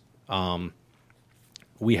ones.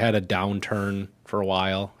 We had a downturn for a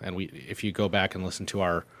while, and if you go back and listen to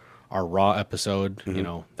our Raw episode,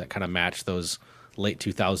 mm-hmm. That kind of matched those late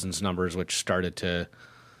 2000s numbers, which started to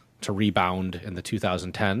rebound in the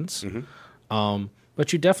 2010s. Mm-hmm.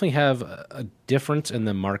 But you definitely have a difference in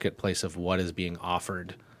the marketplace of what is being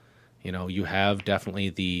offered. You have definitely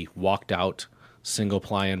the walked out single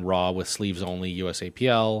ply and raw with sleeves only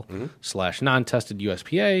USAPL mm-hmm. / non-tested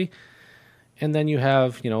USPA. And then you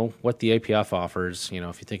have, what the APF offers.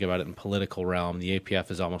 If you think about it in political realm, the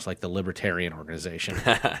APF is almost like the libertarian organization.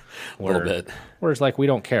 A little bit. Where it's like, we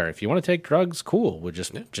don't care. If you want to take drugs, cool. We'll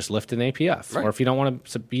just lift an APF. Right. Or if you don't want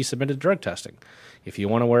to be submitted to drug testing. If you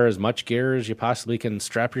want to wear as much gear as you possibly can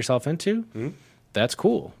strap yourself into, mm-hmm. that's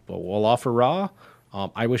cool. But we'll offer raw.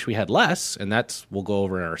 I wish we had less, and we'll go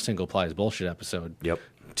over in our single plies bullshit episode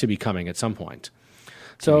to be coming at some point.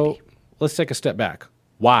 So let's take a step back.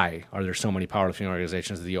 Why are there so many powerlifting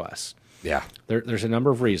organizations in the U.S.? Yeah. There's a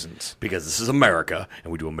number of reasons. Because this is America,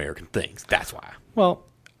 and we do American things. That's why. Well,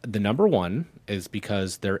 The number one is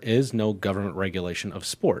because there is no government regulation of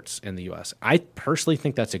sports in the U.S. I personally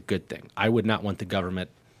think that's a good thing. I would not want the government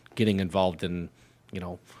getting involved in,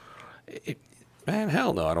 Man,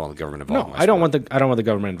 hell no, I don't want the government involved. No, in my I don't sport. want the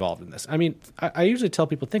government involved in this. I mean, I usually tell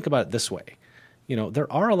people, think about it this way.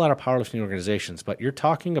 There are a lot of powerlifting organizations, but you're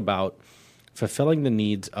talking about fulfilling the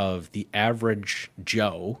needs of the average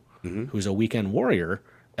Joe who's a weekend warrior,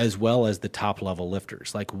 as well as the top level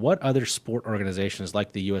lifters. Like, what other sport organizations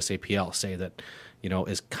like the USAPL say that,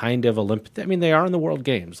 is kind of Olympic? I mean, they are in the World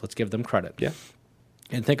Games. Let's give them credit. Yeah.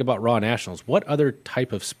 And think about Raw Nationals. What other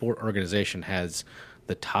type of sport organization has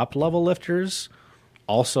the top level lifters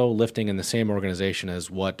also lifting in the same organization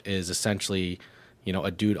as what is essentially,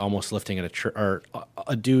 a dude almost lifting in a church, or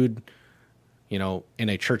a dude, in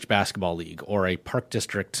a church basketball league or a park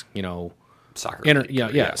district,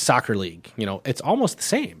 Soccer. soccer league. It's almost the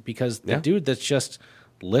same, because the dude that's just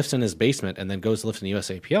lifts in his basement and then goes to lift in the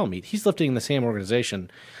USAPL meet, he's lifting in the same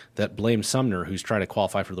organization that Blame Sumner, who's trying to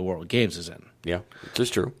qualify for the World Games, is in. Yeah, it's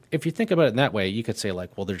just true. If you think about it in that way, you could say,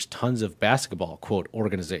 like, well, there's tons of basketball, quote,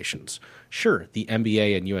 organizations. Sure, the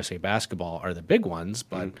NBA and USA Basketball are the big ones,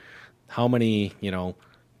 but how many,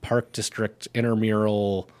 park district,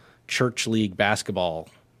 intramural, church league basketball,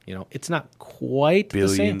 it's not quite the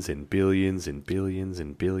same. Billions and billions and billions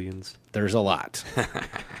and billions. There's a lot.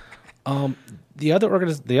 The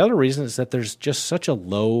other reason is that there's just such a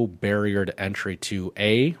low barrier to entry to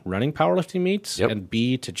A, running powerlifting meets, and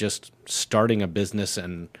B, to just starting a business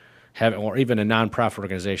and having, or even a nonprofit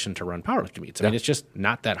organization to run powerlifting meets. I mean, it's just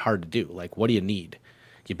not that hard to do. Like, what do you need?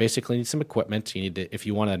 You basically need some equipment. You need to, if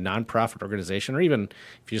you want a nonprofit organization, or even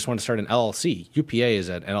if you just want to start an LLC, UPA is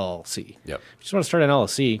an LLC. Yep. If you just want to start an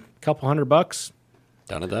LLC, a couple $100,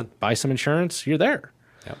 Done and done. buy some insurance, you're there.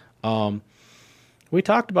 Yep. We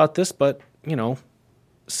talked about this, but,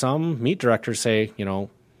 some meet directors say,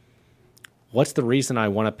 what's the reason I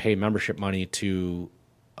want to pay membership money to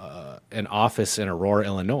an office in Aurora,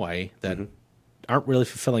 Illinois that aren't really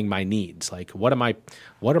fulfilling my needs? Like, what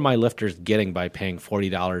are my lifters getting by paying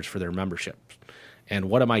 $40 for their membership? And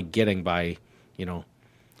what am I getting by,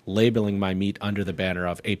 labeling my meet under the banner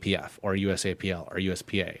of APF or USAPL or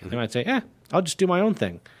USPA? They might say, I'll just do my own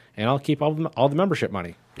thing, and I'll keep all the membership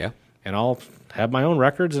money. Yeah. And I'll have my own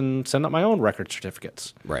records and send out my own record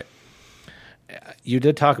certificates. Right. You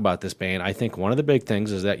did talk about this, Bane. I think one of the big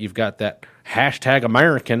things is that you've got that hashtag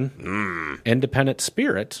American independent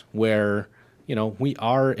spirit where, we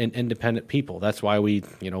are an independent people. That's why we,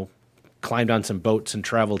 climbed on some boats and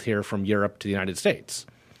traveled here from Europe to the United States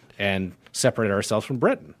and separated ourselves from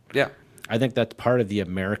Britain. Yeah. I think that's part of the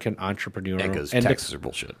American entrepreneurial. Because taxes are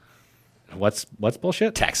bullshit. What's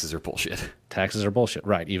bullshit? Taxes are bullshit. Taxes are bullshit,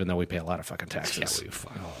 right? Even though we pay a lot of fucking taxes. Yeah,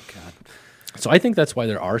 oh, God. So I think that's why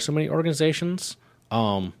there are so many organizations.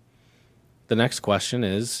 The next question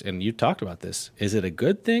is, and you talked about this, is it a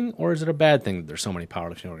good thing or is it a bad thing that there's so many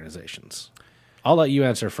powerlifting organizations? I'll let you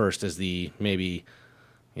answer first as the maybe,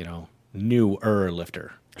 newer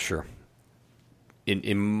lifter. Sure.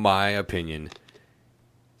 In my opinion,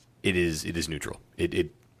 it is neutral.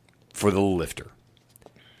 It for the lifter.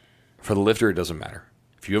 For the lifter, it doesn't matter.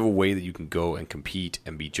 If you have a way that you can go and compete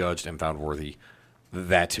and be judged and found worthy,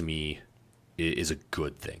 that to me is a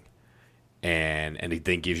good thing. And it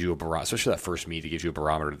then gives you a barometer, especially that first meet, it gives you a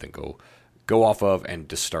barometer to then go off of and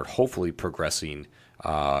to start hopefully progressing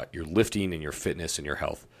your lifting and your fitness and your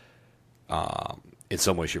health in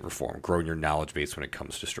some way, shape, or form, growing your knowledge base when it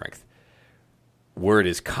comes to strength. Where it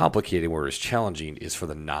is complicated, where it is challenging, is for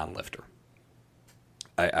the non-lifter.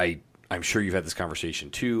 I'm sure you've had this conversation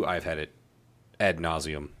too. I've had it ad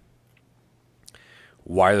nauseum.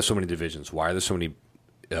 Why are there so many divisions? Why are there so many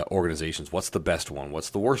organizations? What's the best one? What's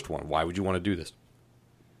the worst one? Why would you want to do this?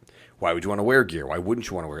 Why would you want to wear gear? Why wouldn't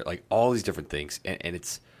you want to wear it? Like, all these different things. And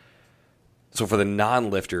it's so for the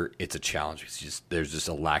non-lifter, it's a challenge. There's just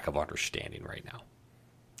a lack of understanding right now.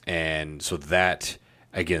 And so that,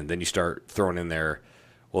 again, then you start throwing in there,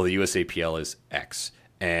 well, the USAPL is X,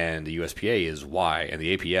 and the USPA is Y, and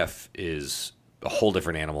the APF is a whole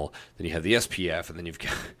different animal. Then you have the SPF, and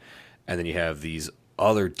then you have these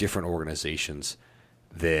other different organizations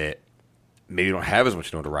that maybe don't have as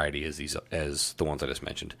much notoriety as the ones I just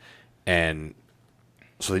mentioned. And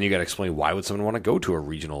so then you got to explain, why would someone want to go to a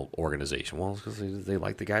regional organization? Well, it's because they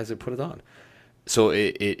like the guys that put it on. So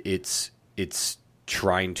it's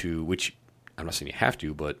trying to, which I'm not saying you have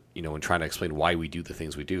to, but in trying to explain why we do the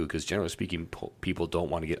things we do, because generally speaking, people don't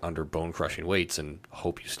want to get under bone crushing weights and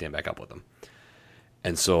hope you stand back up with them.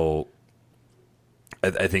 And so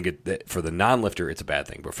I think that for the non-lifter, it's a bad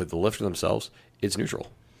thing, but for the lifter themselves, it's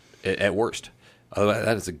neutral at worst. Otherwise,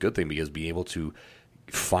 that is a good thing, because being able to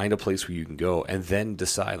find a place where you can go, and then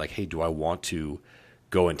decide, like, hey, do I want to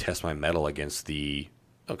go and test my mettle against the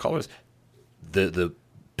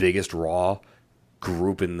biggest raw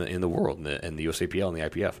group in the world, in the USAPL and the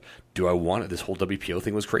IPF? Do I want it? This whole WPO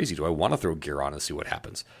thing was crazy. Do I want to throw gear on and see what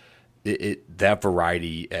happens? That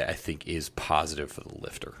variety, I think, is positive for the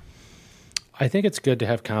lifter. I think it's good to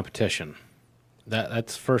have competition.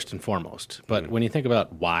 That's first and foremost. But when you think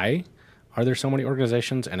about why are there so many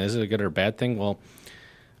organizations, and is it a good or bad thing? Well,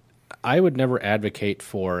 I would never advocate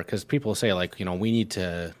for, because people say, like, we need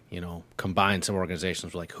to, combine some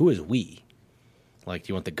organizations. Like, who is we? Like, do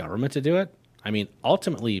you want the government to do it? I mean,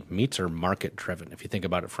 ultimately, meets are market-driven, if you think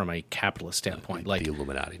about it from a capitalist standpoint. The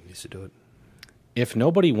Illuminati needs to do it. If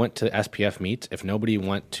nobody went to SPF meets, if nobody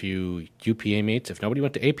went to UPA meets, if nobody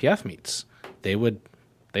went to APF meets, they would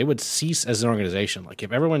cease as an organization. Like,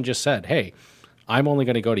 if everyone just said, hey, I'm only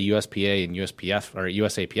going to go to USPA and USPF or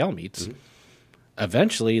USAPL meets,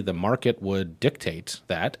 eventually the market would dictate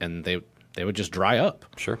that, and they would just dry up.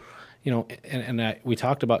 Sure. We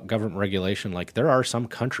talked about government regulation. Like, there are some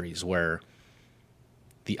countries where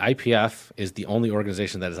the IPF is the only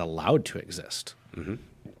organization that is allowed to exist. Mm-hmm.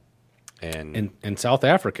 And in South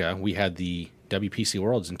Africa, we had the WPC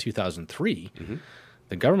Worlds in 2003. Mm-hmm.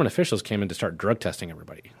 The government officials came in to start drug testing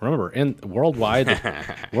everybody. Remember, worldwide, the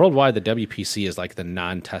WPC is like the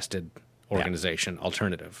non-tested organization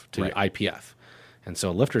alternative to IPF. And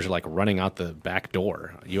so lifters are like running out the back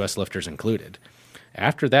door, U.S. lifters included.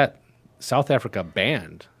 After that, South Africa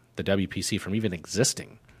banned the WPC from even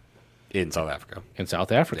existing. In South Africa.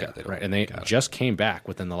 Yeah, right. And they just came back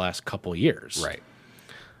within the last couple years. Right.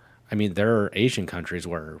 I mean, there are Asian countries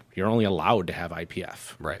where you're only allowed to have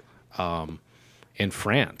IPF. Right. In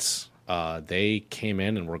France, they came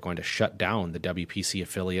in and were going to shut down the WPC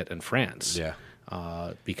affiliate in France. Yeah.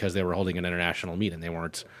 Because they were holding an international meet and they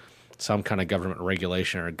weren't some kind of government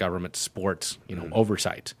regulation or government sports,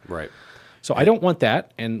 oversight. Right. So I don't want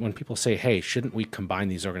that. And when people say, hey, shouldn't we combine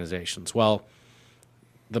these organizations? Well,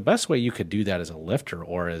 the best way you could do that as a lifter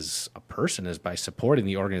or as a person is by supporting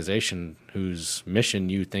the organization whose mission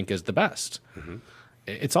you think is the best. Mm-hmm.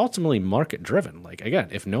 It's ultimately market-driven. Like, again,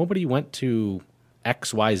 if nobody went to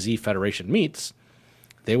XYZ Federation meets,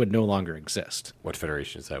 they would no longer exist. What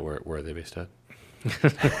federation is that? Where are they based at?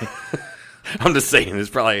 I'm just saying, it's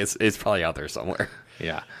probably out there somewhere.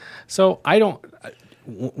 Yeah. So I don't...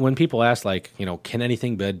 When people ask, like, can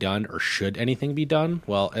anything be done or should anything be done?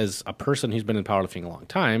 Well, as a person who's been in powerlifting a long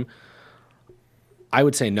time, I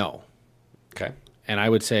would say no. Okay. And I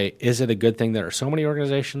would say, is it a good thing there are so many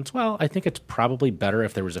organizations? Well, I think it's probably better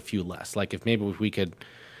if there was a few less. Like, if we could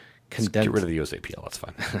condense... Get rid of the USAPL, that's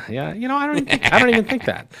fine. Yeah, I don't even think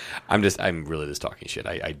that. I'm really just talking shit.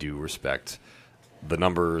 I do respect the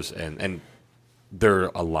numbers, and there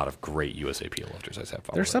are a lot of great USAPL lifters I have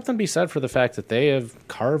followed. There's something to be said for the fact that they have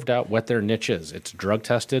carved out what their niche is. It's drug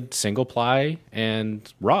tested, single ply,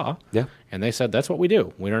 and raw. Yeah. And they said, that's what we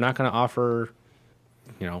do. We are not going to offer,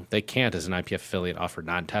 they can't as an IPF affiliate offer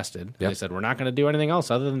non-tested. Yep. They said, we're not going to do anything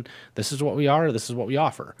else other than this is what we are, this is what we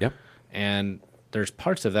offer. Yep. And there's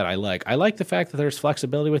parts of that I like. I like the fact that there's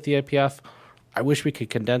flexibility with the IPF. I wish we could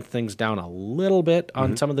condense things down a little bit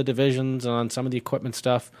on some of the divisions and on some of the equipment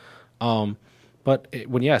stuff. But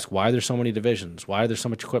when you ask why there's so many divisions, why there's so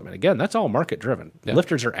much equipment, again, that's all market-driven. Yeah.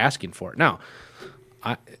 Lifters are asking for it. Now,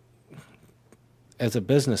 as a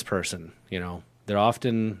business person, there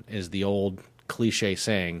often is the old cliche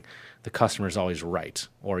saying, the customer's always right,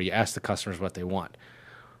 or you ask the customers what they want.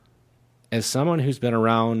 As someone who's been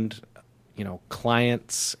around,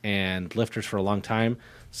 clients and lifters for a long time,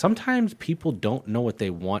 sometimes people don't know what they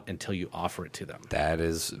want until you offer it to them. That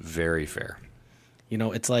is very fair.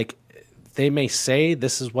 It's like, they may say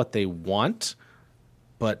this is what they want,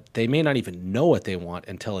 but they may not even know what they want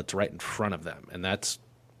until it's right in front of them. And that's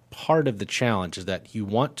part of the challenge, is that you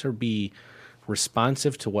want to be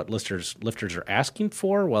responsive to what lifters are asking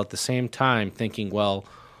for, while at the same time thinking, well,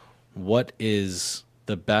 what is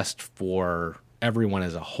the best for everyone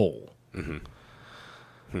as a whole?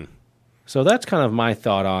 Mm-hmm. So that's kind of my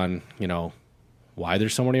thought on, why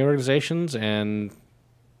there's so many organizations, and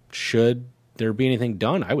should there be anything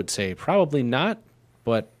done? I would say probably not,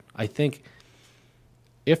 but I think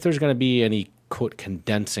if there's going to be any, quote,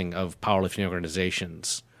 condensing of powerlifting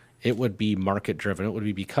organizations, it would be market-driven. It would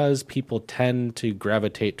be because people tend to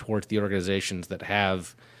gravitate towards the organizations that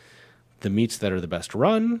have the meets that are the best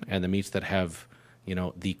run and the meets that have,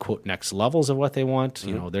 the, quote, next levels of what they want.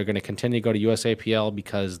 Mm-hmm. They're going to continue to go to USAPL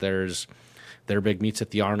because there's their big meets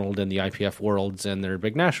at the Arnold and the IPF Worlds and their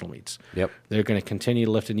big national meets. Yep. They're going to continue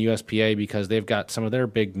to lift in USPA because they've got some of their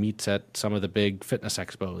big meets at some of the big fitness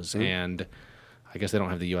expos. Mm-hmm. And I guess they don't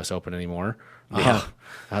have the U.S. Open anymore. Yeah.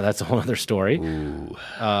 That's a whole other story. Ooh.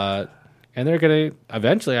 And they're going to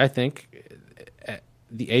eventually, I think,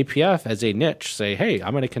 the APF as a niche say, hey,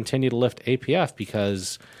 I'm going to continue to lift APF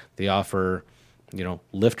because they offer,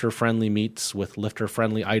 lifter-friendly meets with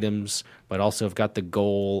lifter-friendly items, but also have got the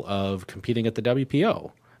goal of competing at the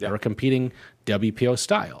WPO or competing WPO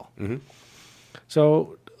style. Mm-hmm.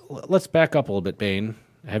 So let's back up a little bit, Bain.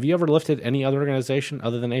 Have you ever lifted any other organization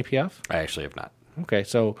other than APF? I actually have not. Okay,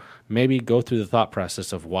 so maybe go through the thought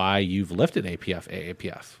process of why you've lifted APF,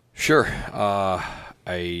 AAPF. Sure.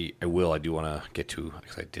 I will. I do want to get to,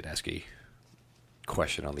 because I did ask a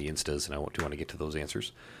question on the Instas, and I do want to get to those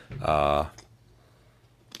answers.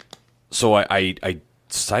 So I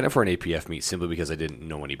signed up for an APF meet simply because I didn't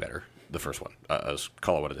know any better. The first one. I'll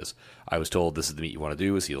call it what it is. I was told this is the meet you want to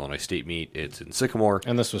do. It's the Illinois State meet. It's in Sycamore.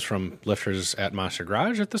 And this was from lifters at Monster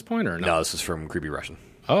Garage at this point, or no? No, this is from Creepy Russian.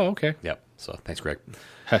 Oh, okay. Yep. So thanks, Greg.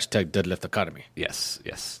 Hashtag Deadlift Academy. Yes.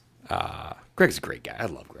 Greg's a great guy. I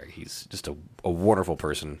love Greg. He's just a wonderful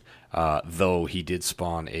person. Though he did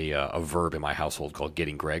spawn a verb in my household called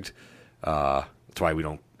getting Gregged. That's why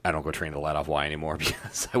I don't go train the Let Off Y anymore,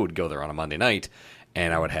 because I would go there on a Monday night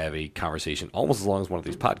and I would have a conversation almost as long as one of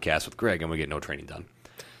these podcasts with Greg, and we get no training done.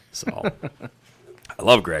 So I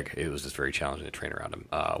love Greg. It was just very challenging to train around him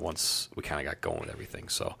once we kind of got going with everything.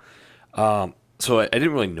 So I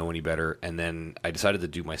didn't really know any better, and then I decided to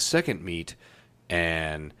do my second meet,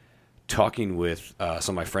 and talking with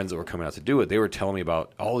some of my friends that were coming out to do it, they were telling me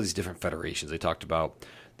about all these different federations. They talked about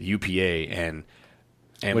the UPA and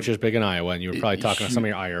which is big in Iowa, and you were probably talking to some of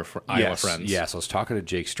your Iowa friends. Yes, I was talking to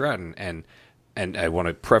Jake Stratton, and I want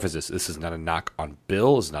to preface this. This is not a knock on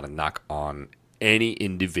Bill. It's not a knock on any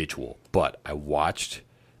individual. But I watched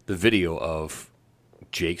the video of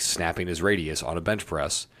Jake snapping his radius on a bench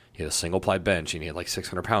press. He had a single-ply bench, and he had like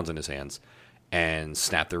 600 pounds in his hands, and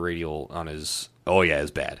snapped the radial on his... Oh, yeah, it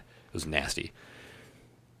was bad. It was nasty.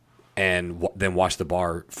 And then watched the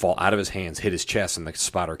bar fall out of his hands, hit his chest, and the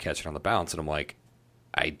spotter catch it on the bounce. And I'm like,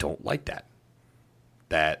 I don't like that.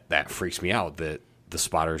 That freaks me out that the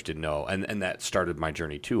spotters didn't know. And that started my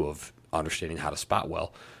journey, too, of understanding how to spot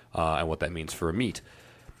well and what that means for a meet.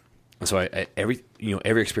 And so every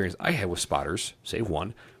experience I had with spotters, save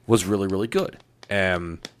one, was really, really good.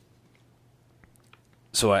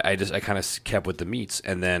 So I kind of kept with the meets.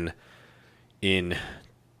 And then in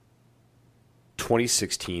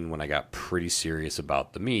 2016, when I got pretty serious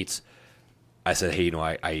about the meets, I said, hey,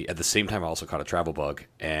 I at the same time I also caught a travel bug,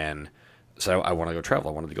 and so I want to go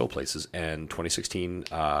travel. I wanted to go places. And 2016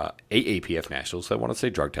 AAPF Nationals, I want to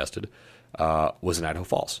say drug tested, was in Idaho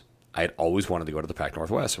Falls. I had always wanted to go to the Pac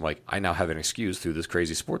Northwest. I'm like, I now have an excuse through this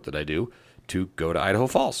crazy sport that I do to go to Idaho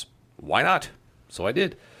Falls. Why not? So I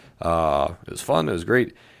did. It was fun. It was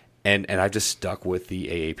great. And I've just stuck with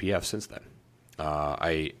the AAPF since then.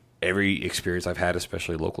 Every experience I've had,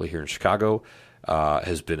 especially locally here in Chicago,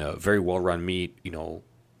 has been a very well-run meet,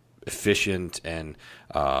 efficient, and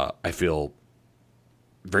I feel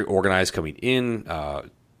very organized coming in.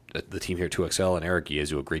 The team here at 2XL and Eric, you guys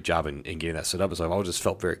do a great job in getting that set up. So I've always just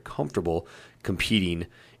felt very comfortable competing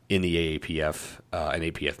in the AAPF and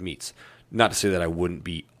APF meets. Not to say that I wouldn't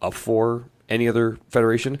be up for any other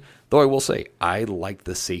federation, though I will say I like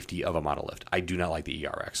the safety of a monolift. I do not like the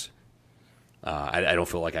ERX. I don't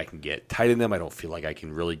feel like I can get tight in them. I don't feel like I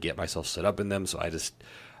can really get myself set up in them. So I just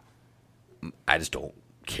don't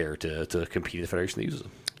care to compete in the federation that uses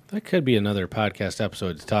them. That could be another podcast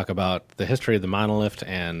episode to talk about the history of the monolift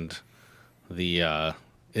and the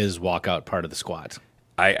is walkout part of the squat.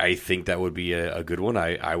 I think that would be a good one.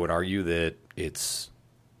 I would argue that it's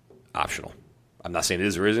optional. I'm not saying it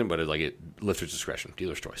is or isn't, but it's like lifter's discretion,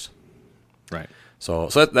 dealer's choice. Right. So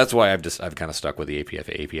that's why I've kind of stuck with the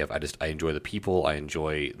APF. I enjoy the people. I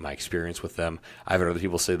enjoy my experience with them. I've heard other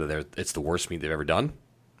people say that it's the worst meet they've ever done.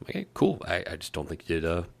 Okay, cool. I just don't think you did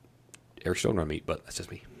a Eric Stone run meet, but that's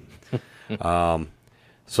just me.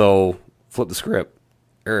 So flip the script,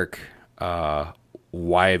 Eric.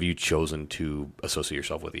 Why have you chosen to associate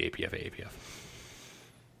yourself with the APF?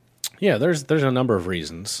 Yeah, there's a number of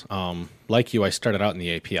reasons. Like you, I started out in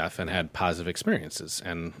the APF and had positive experiences,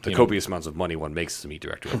 and the copious amounts of money one makes as a meet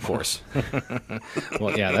director, of course.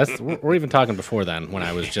 Well, yeah, we're even talking before then, when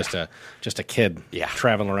I was just a kid,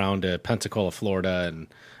 traveling around to Pensacola, Florida, and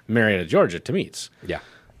Marietta, Georgia, to meets. Yeah,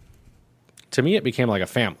 to me, it became like a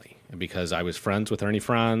family because I was friends with Ernie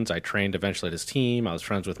Franz. I trained eventually at his team. I was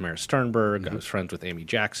friends with Maris Sternberg. I was friends with Amy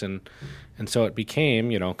Jackson, and so it became,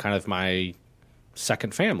 kind of my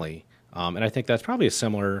second family. And I think that's probably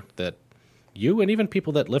similar that you and even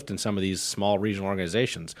people that lift in some of these small regional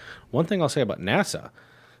organizations. One thing I'll say about NASA,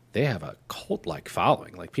 they have a cult-like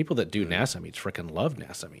following. Like people that do NASA meets freaking love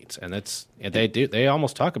NASA meets, and they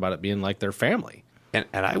almost talk about it being like their family. And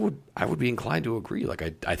I would be inclined to agree.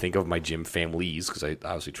 Like I think of my gym families because I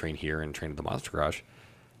obviously train here and train at the Monster Garage.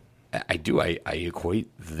 I equate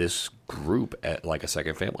this group at like a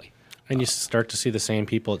second family. And you start to see the same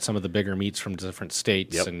people at some of the bigger meets from different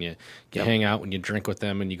states, Yep. and you Yep. hang out and you drink with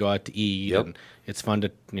them, and you go out to eat, Yep. and it's fun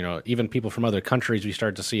to, even people from other countries we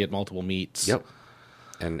start to see at multiple meets. Yep.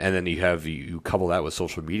 And then you couple that with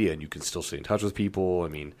social media, and you can still stay in touch with people.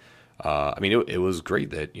 It was great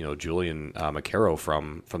that Julian Macaro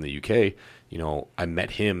from the UK. I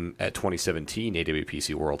met him at 2017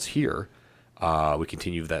 AWPC Worlds here. We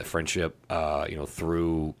continued that friendship,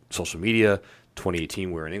 through social media.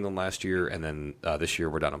 2018 we were in England last year, and then this year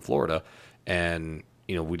we're down in Florida, and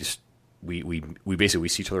we basically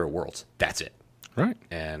see each other at Worlds. That's it, Right.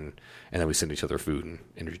 and then we send each other food and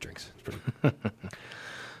energy drinks. It's pretty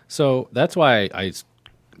So that's why I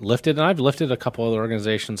lifted, and I've lifted a couple other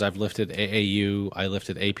organizations. I've lifted AAU. I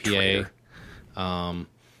lifted APA. Traitor.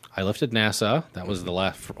 I lifted NASA. That was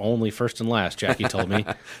the only first and last. Jackie told me.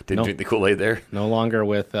 Didn't drink the Kool-Aid there. No longer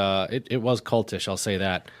with it was cultish. I'll say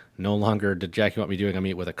that. No longer did Jackie want me doing a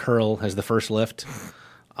meet with a curl as the first lift.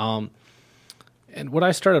 And when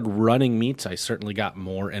I started running meets, I certainly got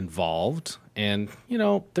more involved. And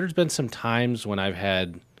there's been some times when I've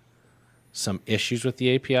had some issues with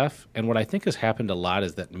the APF. And what I think has happened a lot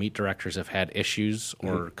is that meet directors have had issues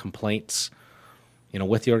or complaints,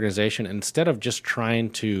 with the organization. Instead of just trying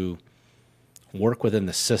to work within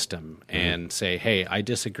the system and say, hey, I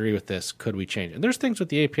disagree with this. Could we change it? And there's things with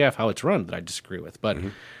the APF, how it's run, that I disagree with. But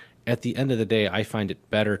at the end of the day, I find it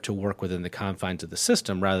better to work within the confines of the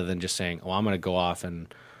system rather than just saying, oh, I'm going to go off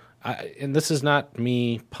and this is not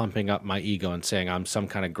me pumping up my ego and saying I'm some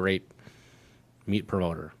kind of great meet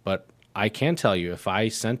promoter. But I can tell you, if I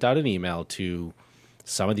sent out an email to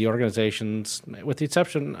some of the organizations, with the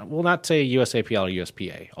exception, we'll not say USAPL or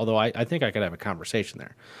USPA, although I think I could have a conversation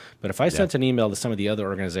there. But if I sent an email to some of the other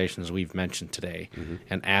organizations we've mentioned today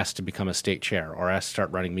and asked to become a state chair or asked to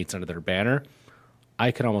start running meets under their banner,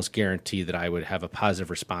 I can almost guarantee that I would have a positive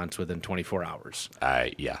response within 24 hours.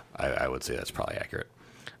 I would say that's probably accurate.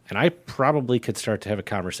 And I probably could start to have a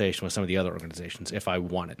conversation with some of the other organizations if I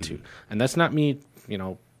wanted to. And that's not me,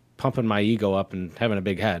 pumping my ego up and having a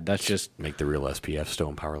big head. That's just Make the real SPF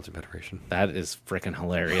Stone Powerlifting Federation. that is freaking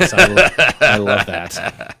hilarious. I love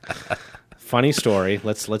that. Funny story.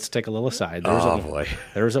 Let's take a little aside. Boy.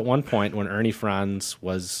 There was at one point when Ernie Franz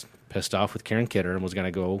was pissed off with Karen Kidder and was going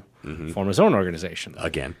to go form his own organization.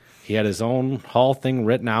 Again. He had his own whole thing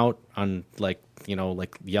written out on like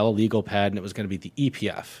yellow legal pad, and it was going to be the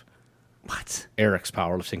EPF. What? Eric's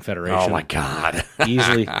Powerlifting Federation. Oh, my God.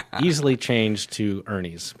 easily changed to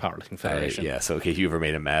Ernie's Powerlifting Federation. So okay, you ever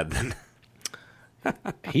made him mad then?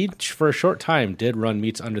 He, for a short time, did run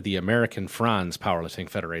meets under the American Franz Powerlifting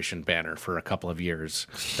Federation banner for a couple of years.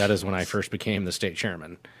 That is when I first became the state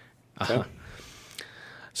chairman.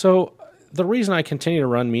 So the reason I continue to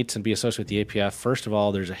run meets and be associated with the APF, first of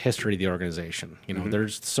all, there's a history of the organization.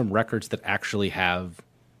 There's some records that actually have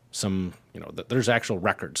some, there's actual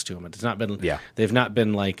records to them. It's not been, they've not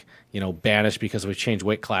been like, banished because we changed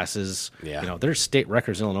weight classes. Yeah. There's state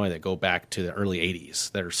records in Illinois that go back to the early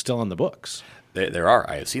 80s that are still on the books. There are.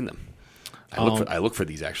 I have seen them. I look for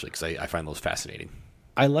these actually because I find those fascinating.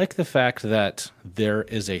 I like the fact that there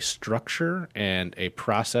is a structure and a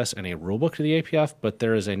process and a rule book to the APF, but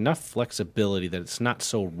there is enough flexibility that it's not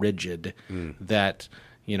so rigid that,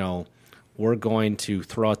 we're going to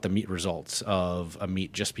throw out the meet results of a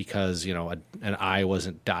meet just because, an I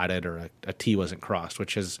wasn't dotted or a T wasn't crossed,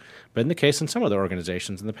 which has been the case in some other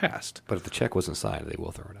organizations in the past. But if the check wasn't signed, they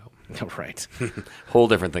will throw it out. Right. Whole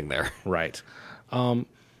different thing there. Right.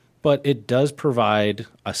 But it does provide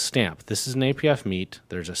a stamp. This is an APF meet.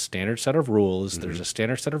 There's a standard set of rules. There's a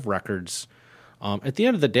standard set of records. At the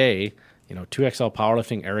end of the day, 2XL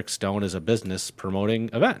Powerlifting, Eric Stone is a business promoting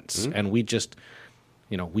events. And we just,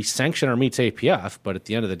 we sanction our meets APF, but at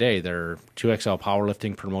the end of the day, they're 2XL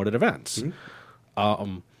Powerlifting promoted events.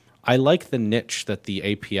 I like the niche that the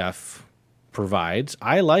APF provides.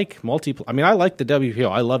 I like I like the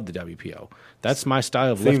WPO. I love the WPO. That's my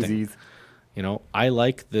style of lifting. I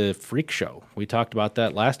like the freak show. We talked about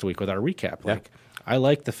that last week with our recap. I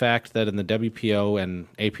like the fact that in the WPO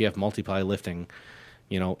and APF multiply lifting,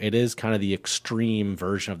 it is kind of the extreme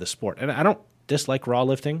version of the sport. And I don't dislike raw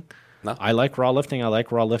lifting. No. I like raw lifting. I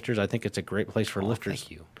like raw lifters. I think it's a great place for lifters. Thank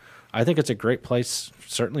you. I think it's a great place,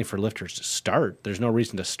 certainly for lifters to start. There's no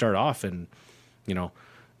reason to start off in,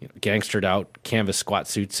 gangstered out canvas squat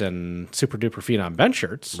suits and super duper phenom bench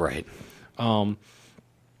shirts. Right.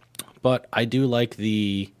 But I do like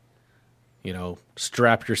the,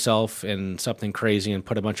 strap yourself in something crazy and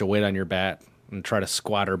put a bunch of weight on your back and try to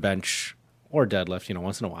squat or bench or deadlift,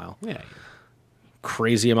 once in a while. Yeah.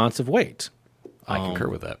 Crazy amounts of weight. I concur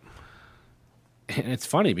with that. And it's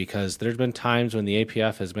funny because there's been times when the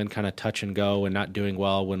APF has been kind of touch and go and not doing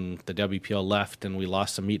well when the WPO left and we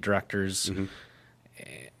lost some meet directors. Mm-hmm.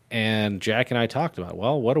 And Jack and I talked about,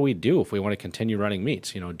 well, what do we do if we want to continue running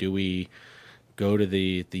meets? Do we go to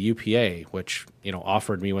the UPA, which,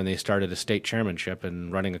 offered me when they started a state chairmanship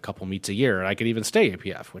and running a couple meets a year, and I could even stay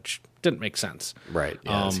APF, which didn't make sense. Right.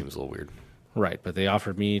 Yeah, that seems a little weird. Right. But they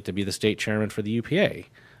offered me to be the state chairman for the UPA.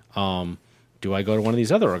 Do I go to one of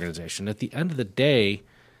these other organizations? At the end of the day,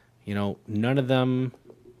 none of them,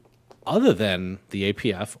 other than the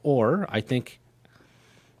APF, or I think,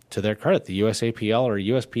 to their credit, the USAPL or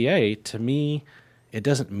USPA, to me, it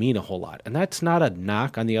doesn't mean a whole lot. And that's not a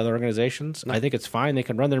knock on the other organizations. No. I think it's fine. They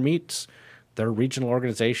can run their meets. They're regional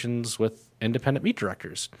organizations with independent meet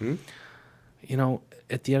directors. Mm-hmm.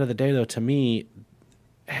 At the end of the day, though, to me,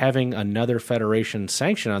 having another federation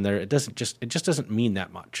sanction on there, it just doesn't mean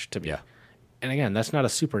that much to me. Yeah. And again, that's not a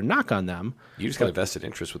super knock on them. You just got a vested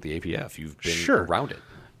interest with the APF. You've been around it.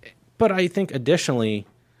 But I think additionally,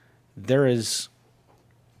 there is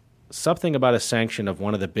something about a sanction of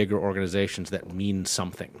one of the bigger organizations that means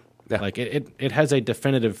something. Yeah. Like it has a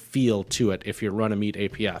definitive feel to it if you run a meet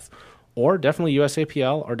APF. Or definitely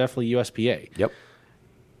USAPL or definitely USPA. Yep.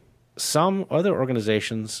 Some other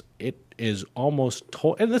organizations, it is almost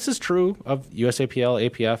and this is true of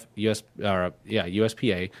USAPL, APF,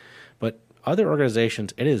 USPA, but other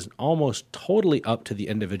organizations, it is almost totally up to the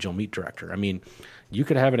individual meet director. I mean, you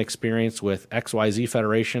could have an experience with XYZ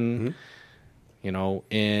Federation,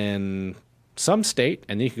 in some state,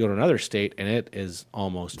 and then you could go to another state, and it is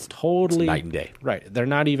almost totally... It's night and day. Right. They're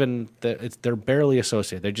not even... They're barely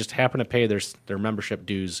associated. They just happen to pay their membership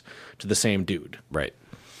dues to the same dude. Right.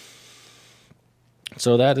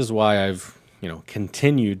 So that is why I've,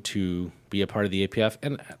 continued to be a part of the APF,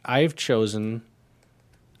 and I've chosen...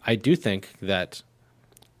 I do think that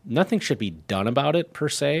nothing should be done about it per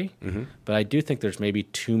se, mm-hmm. but I do think there's maybe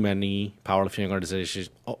too many powerlifting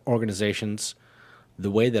organizations. The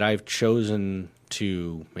way that I've chosen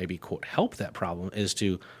to maybe, quote, help that problem is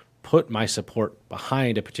to put my support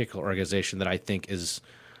behind a particular organization that I think is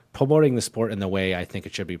promoting the sport in the way I think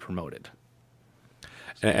it should be promoted.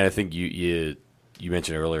 And I think you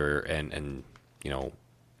mentioned earlier, and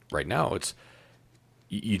right now it's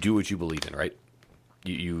you do what you believe in, right?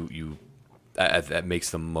 You that makes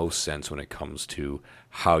the most sense when it comes to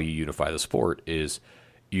how you unify the sport. Is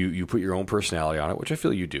you put your own personality on it, which I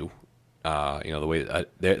feel you do. The way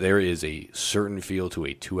there is a certain feel to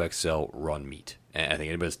a 2XL run meet, and I think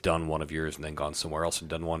anybody that's done one of yours and then gone somewhere else and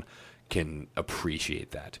done one can appreciate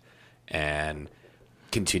that, and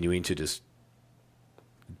continuing to just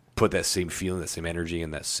put that same feeling, that same energy,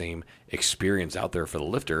 and that same experience out there for the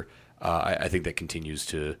lifter. I think that continues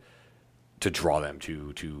to draw them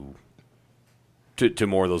to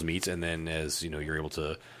more of those meets, and then as you're able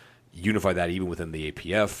to unify that even within the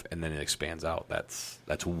APF, and then it expands out.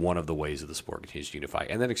 That's one of the ways that the sport continues to unify.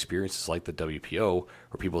 And then experiences like the WPO,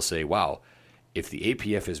 where people say, "Wow, if the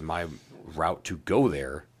APF is my route to go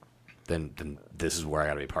there, then this is where I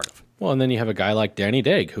got to be part of." Well, and then you have a guy like Danny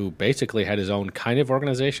Daig, who basically had his own kind of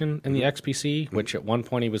organization in the XPC, mm-hmm. which at one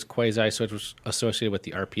point he was associated with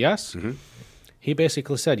the RPS. Mm-hmm. He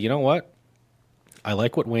basically said, "You know what? I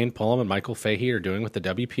like what Wayne Pullum and Michael Fahey are doing with the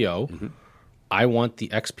WPO. Mm-hmm. I want the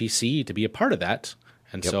XPC to be a part of that,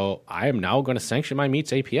 and so I am now going to sanction my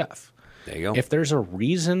meets APF." There you go. If there's a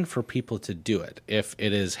reason for people to do it, if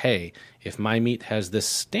it is, hey, if my meet has this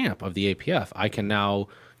stamp of the APF, I can now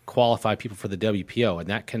qualify people for the WPO, and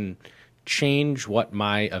that can change what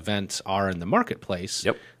my events are in the marketplace,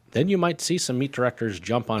 then you might see some meet directors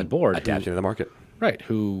jump on board. Adapt to the market. Right,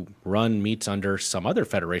 who run meets under some other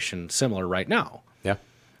federation similar right now. Yeah.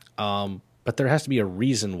 But there has to be a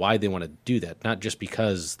reason why they want to do that, not just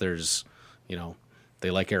because there's, they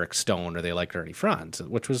like Eric Stone or they like Ernie Franz,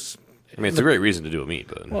 which was... I mean, it's a great reason to do a meet.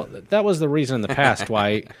 But. Well, that was the reason in the past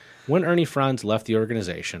why when Ernie Franz left the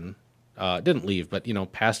organization, didn't leave, but,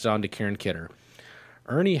 passed it on to Kieran Kidder,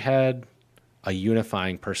 Ernie had a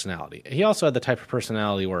unifying personality. He also had the type of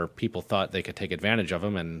personality where people thought they could take advantage of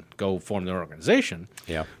him and go form their organization.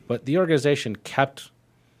 Yeah. But the organization kept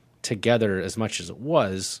together as much as it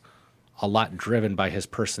was, a lot driven by his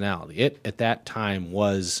personality. It, at that time,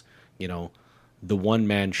 was, the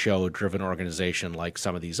one-man show driven organization like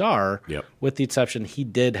some of these are, Yep. with the exception he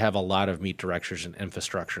did have a lot of meat directors and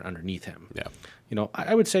infrastructure underneath him. Yeah. You know,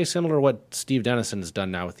 I would say similar to what Steve Dennison has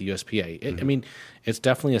done now with the USPA. I mean, it's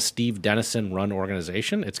definitely a Steve Dennison-run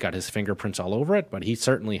organization. It's got his fingerprints all over it, but he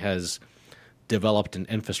certainly has developed an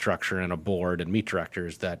infrastructure and a board and meat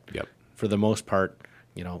directors that, Yep. for the most part,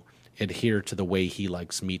 you know, adhere to the way he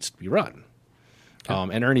likes meats to be run.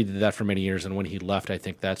 And Ernie did that for many years, and when he left, I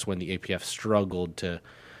think that's when the APF struggled to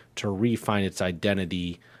refine its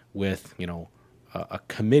identity with, you know, a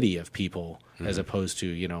committee of people as opposed to,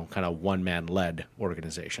 you know, kind of one-man-led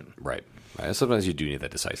organization. Right. Sometimes you do need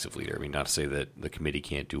that decisive leader. I mean, not to say that the committee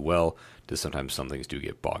can't do well, just sometimes some things do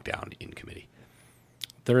get bogged down in committee.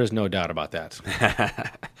 There is no doubt about that.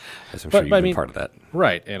 As I'm sure you've been part of that.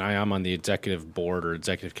 Right, and I am on the executive board or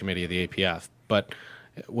executive committee of the APF. But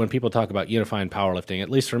when people talk about unifying powerlifting, at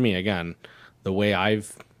least for me, again, the way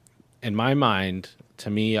in my mind,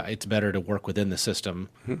 to me, it's better to work within the system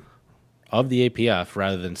of the APF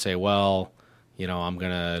rather than say, well, you know, I'm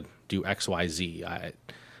going to do X, Y, Z.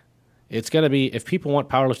 It's going to be, if people want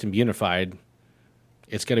powerlifting to be unified,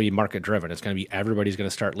 it's going to be market driven. It's going to be everybody's going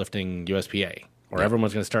to start lifting USPA. Or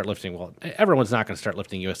everyone's going to start lifting. Well, everyone's not going to start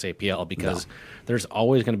lifting USAPL because there's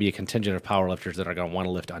always going to be a contingent of powerlifters that are going to want to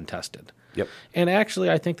lift untested. Yep. And actually,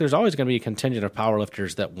 I think there's always going to be a contingent of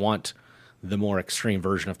powerlifters that want the more extreme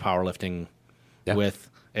version of powerlifting with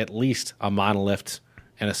at least a monolift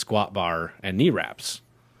and a squat bar and knee wraps.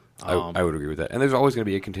 I would agree with that. And there's always going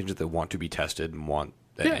to be a contingent that want to be tested and don't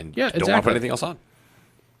want to put anything else on.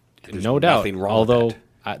 There's no doubt. Nothing wrong Although with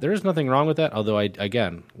that. there is nothing wrong with that. Although,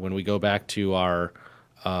 again, when we go back to our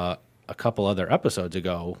a couple other episodes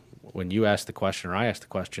ago, when you asked the question or I asked the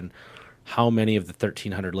question, how many of the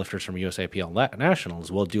 1,300 lifters from USAPL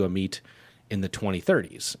Nationals will do a meet in the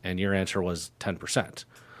 2030s? And your answer was 10%.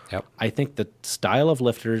 Yep. I think the style of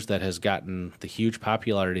lifters that has gotten the huge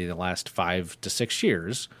popularity in the last 5 to 6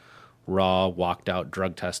 years, raw, walked out,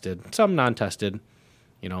 drug tested, some non-tested,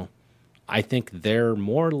 you know, I think they're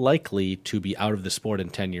more likely to be out of the sport in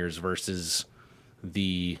 10 years versus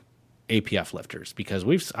the APF lifters, because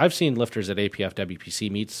I've seen lifters at APF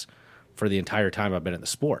WPC meets for the entire time I've been in the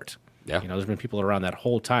sport. Yeah. You know, there's been people around that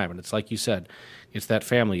whole time, and it's like you said, it's that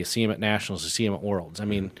family. You see them at Nationals, you see them at Worlds. I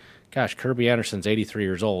mean, gosh, Kirby Anderson's 83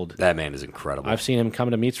 years old. That man is incredible. I've seen him come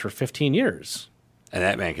to meets for 15 years. And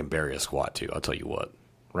that man can bury a squat, too. I'll tell you what.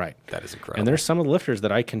 Right. That is incredible. And there's some of the lifters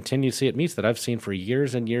that I continue to see at meets that I've seen for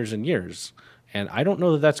years and years and years. And I don't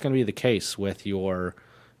know that that's going to be the case with your,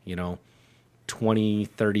 you know, 20,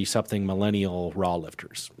 30-something millennial raw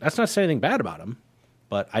lifters. That's not saying anything bad about them,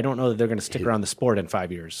 but I don't know that they're going to stick around the sport in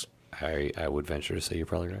 5 years. I would venture to say you're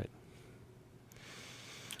probably right.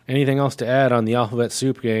 Anything else to add on the alphabet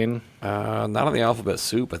soup, Gain? Not on the alphabet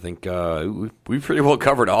soup. I think we pretty well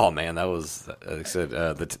covered all, man. That was, like I said,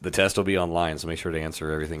 the test will be online, so make sure to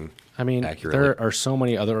answer everything accurately. There are so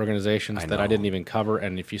many other organizations that I know. didn't even cover,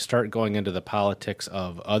 and if you start going into the politics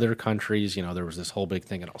of other countries, you know, there was this whole big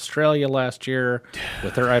thing in Australia last year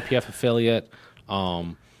with their IPF affiliate.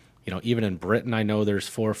 You know, even in Britain, I know there's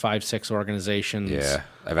 4, 5, 6 organizations. Yeah,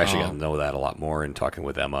 I've actually gotten to know that a lot more in talking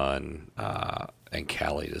with Emma and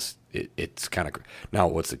Callie. It's kind of now.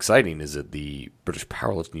 What's exciting is that the British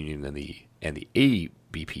Powerlifting Union and the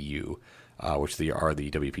ABPU, which are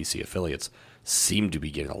the WPC affiliates, seem to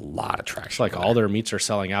be getting a lot of traction. It's like all their meets are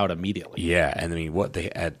selling out immediately. Yeah, and I mean, what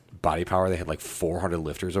they at Body Power, they had like 400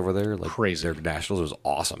 lifters over there. Like crazy. Their nationals was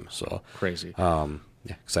awesome. So crazy. Yeah,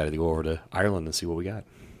 excited to go over to Ireland and see what we got.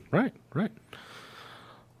 Right.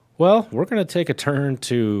 Well, we're going to take a turn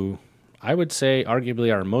to, I would say,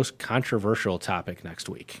 arguably our most controversial topic next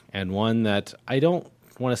week, and one that I don't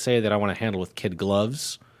want to say that I want to handle with kid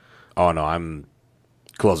gloves. Oh, no,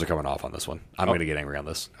 gloves are coming off on this one. I'm going to get angry on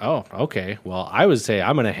this. Oh, okay. Well, I would say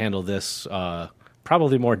I'm going to handle this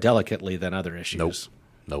probably more delicately than other issues.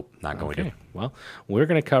 Nope, not going to. Well, we're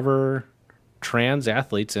going to cover trans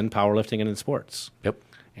athletes in powerlifting and in sports. Yep.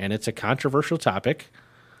 And it's a controversial topic.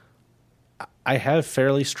 I have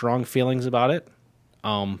fairly strong feelings about it,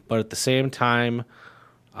 but at the same time,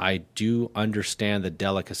 I do understand the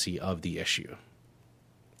delicacy of the issue.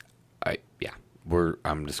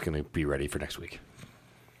 I'm just going to be ready for next week.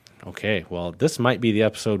 Okay, well, this might be the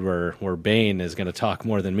episode where Bane is going to talk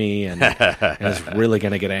more than me and is really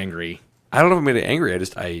going to get angry. I don't know if I'm going to get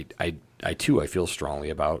angry. I too feel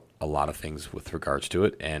strongly about a lot of things with regards to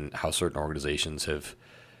it and how certain organizations have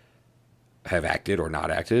acted or not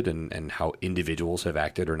acted, and how individuals have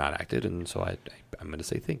acted or not acted, and so I'm going to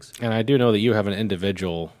say things. And I do know that you have an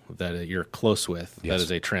individual that you're close with that Yes.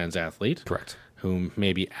 is a trans athlete. Correct. Whom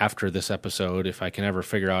maybe after this episode, if I can ever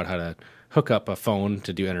figure out how to hook up a phone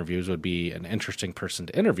to do interviews would be an interesting person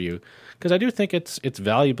to interview, because I do think it's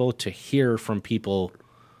valuable to hear from people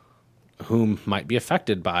whom might be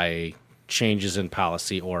affected by changes in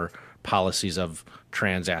policy or policies of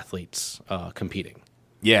trans athletes competing.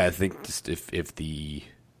 Yeah, I think just if the,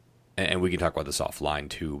 and we can talk about this offline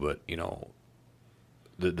too, but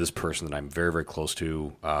this person that I'm very, very close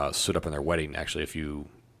to stood up in their wedding actually a few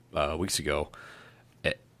weeks ago.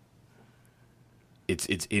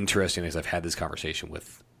 It's interesting as I've had this conversation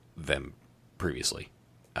with them previously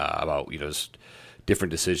about just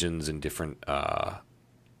different decisions and different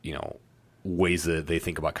ways that they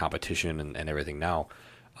think about competition and everything now,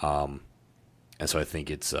 and so I think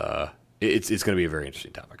it's going to be a very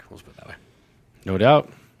interesting topic. Let's put it that way. No doubt.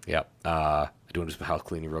 Yeah. Doing just house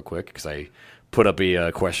cleaning real quick because I put up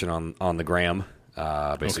a question on the gram.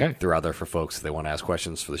 Basically threw out there for folks if they want to ask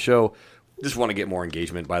questions for the show. Just want to get more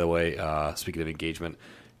engagement, by the way. Speaking of engagement,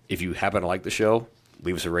 if you happen to like the show,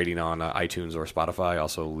 leave us a rating on iTunes or Spotify.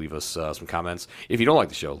 Also, leave us some comments. If you don't like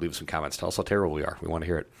the show, leave us some comments. Tell us how terrible we are. We want to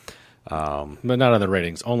hear it. But not on the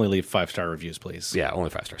ratings. Only leave 5-star reviews, please. Yeah, only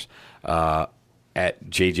 5 stars. At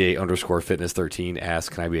JJ_fitness13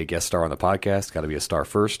 asks, can I be a guest star on the podcast? Got to be a star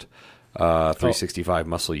first. 365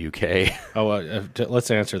 Muscle UK.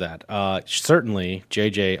 Let's answer that. Certainly,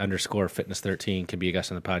 JJ_fitness13 can be a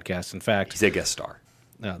guest on the podcast. In fact, he's a guest star.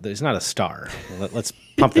 No, he's not a star. Let's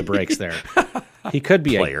pump the brakes there. He could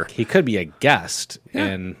be Player. He could be a guest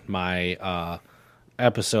in my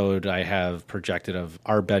episode I have projected of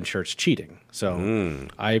our bed shirts cheating. So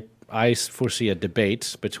I foresee a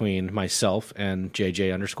debate between myself and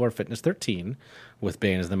JJ_fitness13 with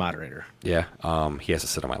Bane as the moderator. Yeah, he has to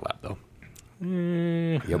sit on my lap, though.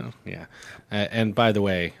 Yep. Yeah. And by the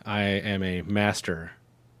way, I am a master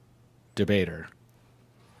debater.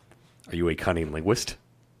 Are you a cunning linguist?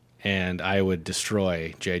 And I would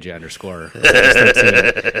destroy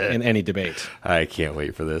JJ_fitness13 in any debate. I can't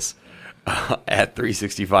wait for this. At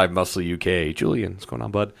 365 Muscle UK, Julian, what's going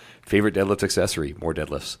on, bud? Favorite deadlift accessory? More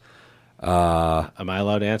deadlifts. Am I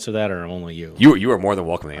allowed to answer that, or only you? You are more than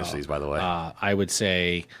welcome to answer these, by the way. I would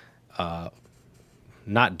say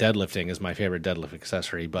not deadlifting is my favorite deadlift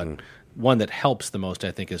accessory, but one that helps the most,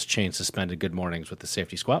 I think, is chain suspended good mornings with the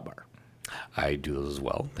safety squat bar. I do those as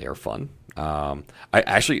well. They are fun. I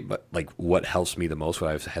actually, but like what helps me the most,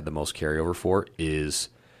 what I've had the most carryover for is,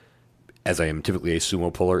 as I am typically a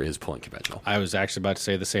sumo puller, is pulling conventional. I was actually about to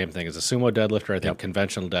say the same thing. As a sumo deadlifter, I think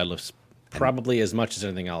conventional deadlifts probably as much as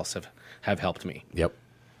anything else have helped me. Yep.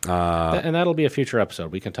 And that'll be a future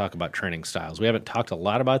episode. We can talk about training styles. We haven't talked a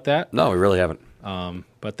lot about that. No, we really haven't.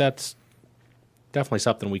 But that's definitely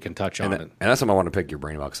something we can touch on. And that's something I want to pick your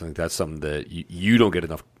brain about, because I think that's something that you don't get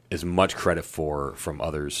as much credit for from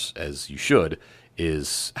others as you should,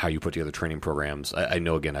 is how you put together training programs. I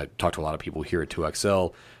know, again, I talked to a lot of people here at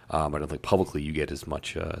 2XL. I don't think publicly you get as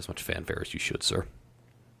much fanfare as you should, sir.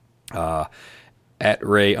 At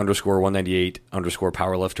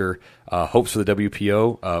Ray_198_powerlifter, hopes for the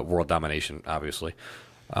WPO, world domination, obviously.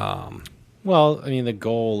 Well, I mean, the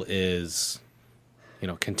goal is,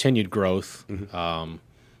 continued growth.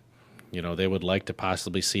 They would like to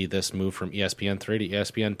possibly see this move from ESPN3 to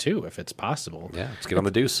ESPN2 if it's possible. Yeah, let's get on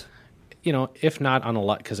the deuce. If not on a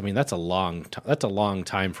lot, because I mean that's a long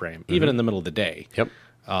time frame, even in the middle of the day. Yep.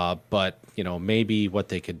 But maybe what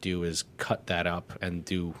they could do is cut that up and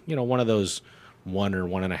do one of those 1 or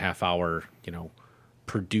 1.5 hour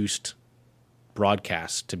produced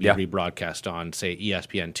broadcasts to be rebroadcast on, say,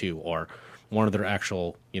 ESPN2 or one of their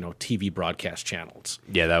actual TV broadcast channels.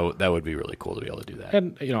 Yeah, that would be really cool to be able to do that.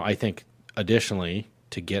 And I think additionally,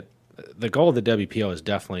 to get the goal of the WPO is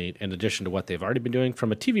definitely, in addition to what they've already been doing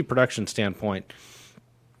from a TV production standpoint,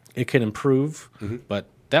 it can improve, but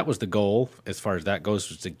that was the goal as far as that goes,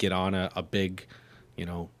 was to get on a big,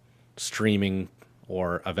 streaming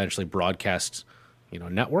or eventually broadcast,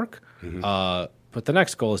 network. But the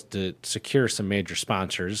next goal is to secure some major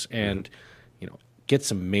sponsors and, get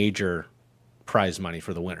some major prize money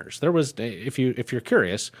for the winners. There was, if you're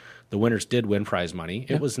curious, the winners did win prize money.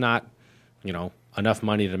 It was not, enough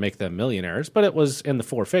money to make them millionaires, but it was in the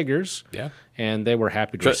 4 figures. Yeah. And they were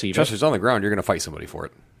happy to receive Trust it. is on the ground, you're going to fight somebody for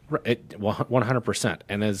it. 100%.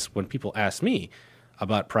 And as when people asked me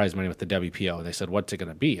about prize money with the WPO, they said, what's it going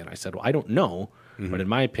to be? And I said, well, I don't know, but in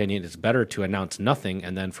my opinion, it's better to announce nothing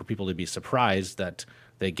and then for people to be surprised that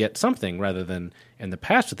they get something, rather than in the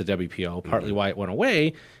past with the WPO, partly why it went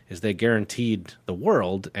away is they guaranteed the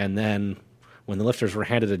world, and then when the lifters were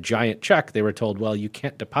handed a giant check, they were told, well, you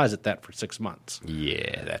can't deposit that for 6 months.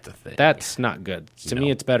 Yeah, that's a thing. That's not good. To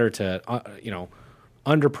me, it's better to,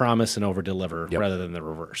 under-promise and over-deliver rather than the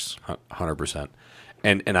reverse. 100%.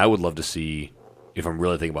 And I would love to see, if I'm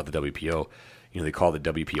really thinking about the WPO, they call the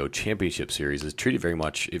WPO Championship Series. It's treated very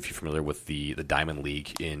much, if you're familiar with the Diamond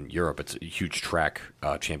League in Europe, it's a huge track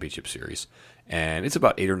championship series. And it's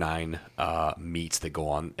about 8 or 9 meets that go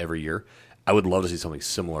on every year. I would love to see something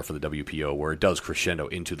similar for the WPO where it does crescendo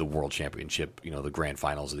into the World Championship, the grand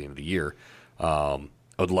finals at the end of the year. I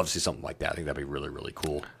would love to see something like that. I think that'd be really, really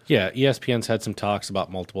cool. Yeah, ESPN's had some talks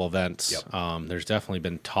about multiple events. Yep. There's definitely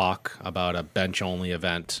been talk about a bench-only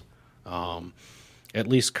event. At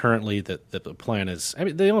least currently, the plan is... I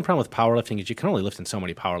mean, the only problem with powerlifting is you can only lift in so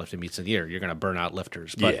many powerlifting meets a year. You're going to burn out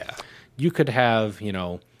lifters. But you could have,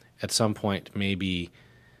 at some point, maybe,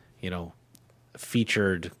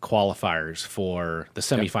 featured qualifiers for the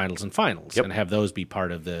semifinals and finals, and have those be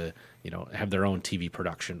part of the, have their own TV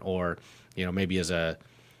production, or maybe as a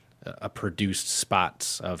produced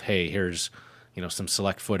spots of, hey, here's some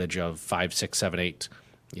select footage of 5, 6, 7, 8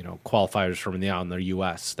 qualifiers from the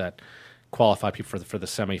U.S. that qualify people for the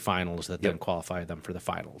semifinals that then qualify them for the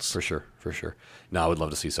finals. For sure. No, I would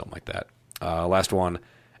love to see something like that. Last one.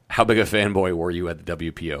 How big a fanboy were you at the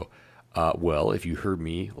WPO? Well, if you heard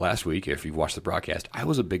me last week, if you've watched the broadcast, I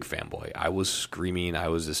was a big fanboy. I was screaming. I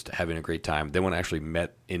was just having a great time. Then when I actually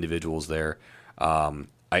met individuals there,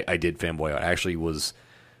 I did fanboy out. I actually was,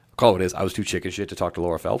 call it what it is, I was too chicken shit to talk to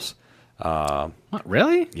Laura Phelps. What,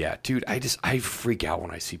 really? Yeah, dude, I freak out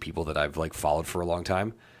when I see people that I've followed for a long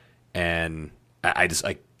time, and I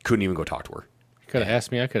couldn't even go talk to her. You could have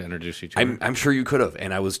asked me. I could have introduced you to her. I'm sure you could have,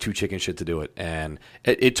 and I was too chicken shit to do it. And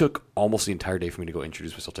it took almost the entire day for me to go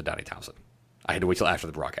introduce myself to Donnie Thompson. I had to wait till after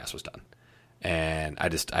the broadcast was done. And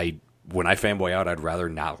when I fanboy out, I'd rather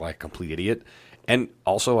not like a complete idiot. And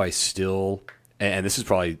also, I still, and this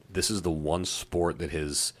is the one sport that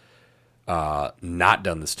has not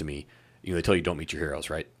done this to me. They tell you don't meet your heroes,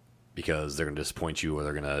 right? Because they're going to disappoint you, or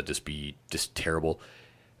they're going to just be just terrible.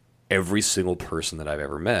 Every single person that I've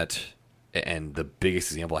ever met, and the biggest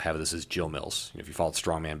example I have of this is Jill Mills. If you followed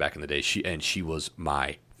Strongman back in the day, she was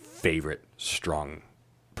my favorite strong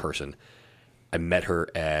person. I met her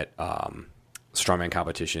at Strongman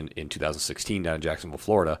competition in 2016 down in Jacksonville,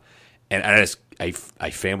 Florida, and I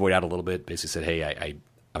fanboyed out a little bit. Basically said, "Hey,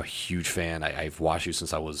 I'm a huge fan. I've watched you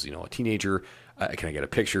since I was a teenager. Can I get a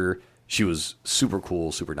picture?" She was super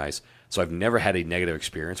cool, super nice. So I've never had a negative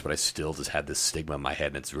experience, but I still just had this stigma in my head,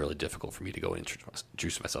 and it's really difficult for me to go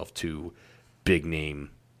introduce myself to big name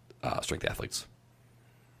strength athletes.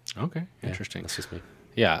 Okay, interesting. That's just me.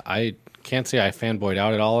 Yeah, I can't say I fanboyed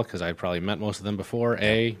out at all because I probably met most of them before.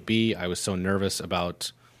 A, B, I was so nervous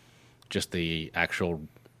about just the actual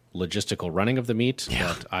logistical running of the meet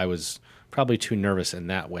that I was probably too nervous in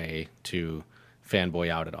that way to fanboy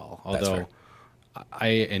out at all. Although I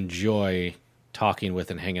enjoy talking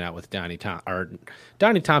with and hanging out with Donnie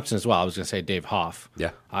Thompson as well. I was going to say Dave Hoff.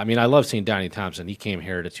 Yeah. I mean, I love seeing Donnie Thompson. He came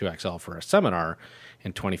here to 2XL for a seminar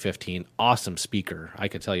in 2015. Awesome speaker. I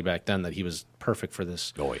could tell you back then that he was perfect for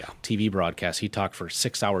this TV broadcast. He talked for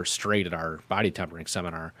 6 hours straight at our body tempering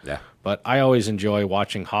seminar. Yeah. But I always enjoy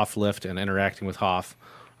watching Hoff lift and interacting with Hoff.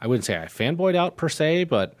 I wouldn't say I fanboyed out per se,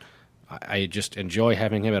 but I just enjoy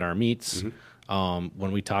having him at our meets.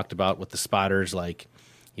 When we talked about with the spotters,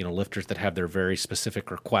 lifters that have their very specific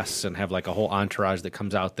requests and have a whole entourage that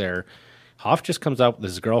comes out there. Hoff just comes out with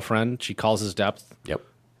his girlfriend. She calls his depth. Yep.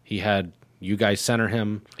 He had you guys center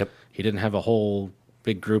him. Yep. He didn't have a whole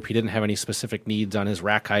big group. He didn't have any specific needs on his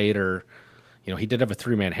rack height or, he did have a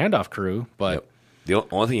 3-man handoff crew, but. Yep.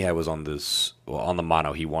 The only thing he had was on the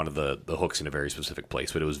mono, he wanted the hooks in a very specific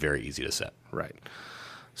place, but it was very easy to set. Right.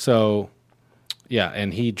 So, yeah,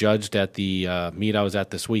 and he judged at the meet I was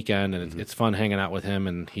at this weekend, and it's fun hanging out with him,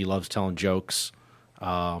 and he loves telling jokes.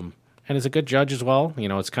 And he's a good judge as well.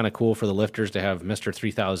 It's kind of cool for the lifters to have Mr.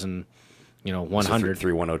 3000, 100. Mr.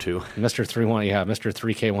 3102. Mr. 31, yeah, Mr.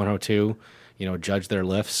 3K102, judge their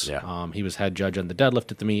lifts. Yeah. He was head judge on the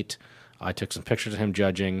deadlift at the meet. I took some pictures of him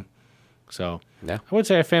judging. So I wouldn't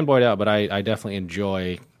say I fanboyed out, but I definitely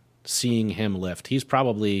enjoy seeing him lift. He's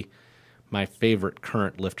probably my favorite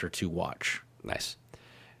current lifter to watch. Nice.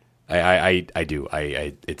 I do.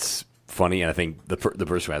 It's funny, and I think the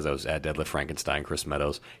person who has those at Deadlift Frankenstein, Chris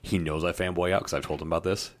Meadows, he knows I fanboy out because I've told him about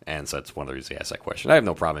this, and so that's one of the reasons he asked that question. I have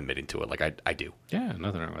no problem admitting to it. I do. Yeah,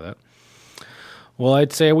 nothing wrong with that. Well,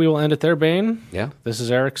 I'd say we will end it there, Bane. Yeah. This is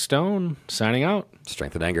Eric Stone signing out.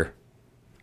 Strength and anger.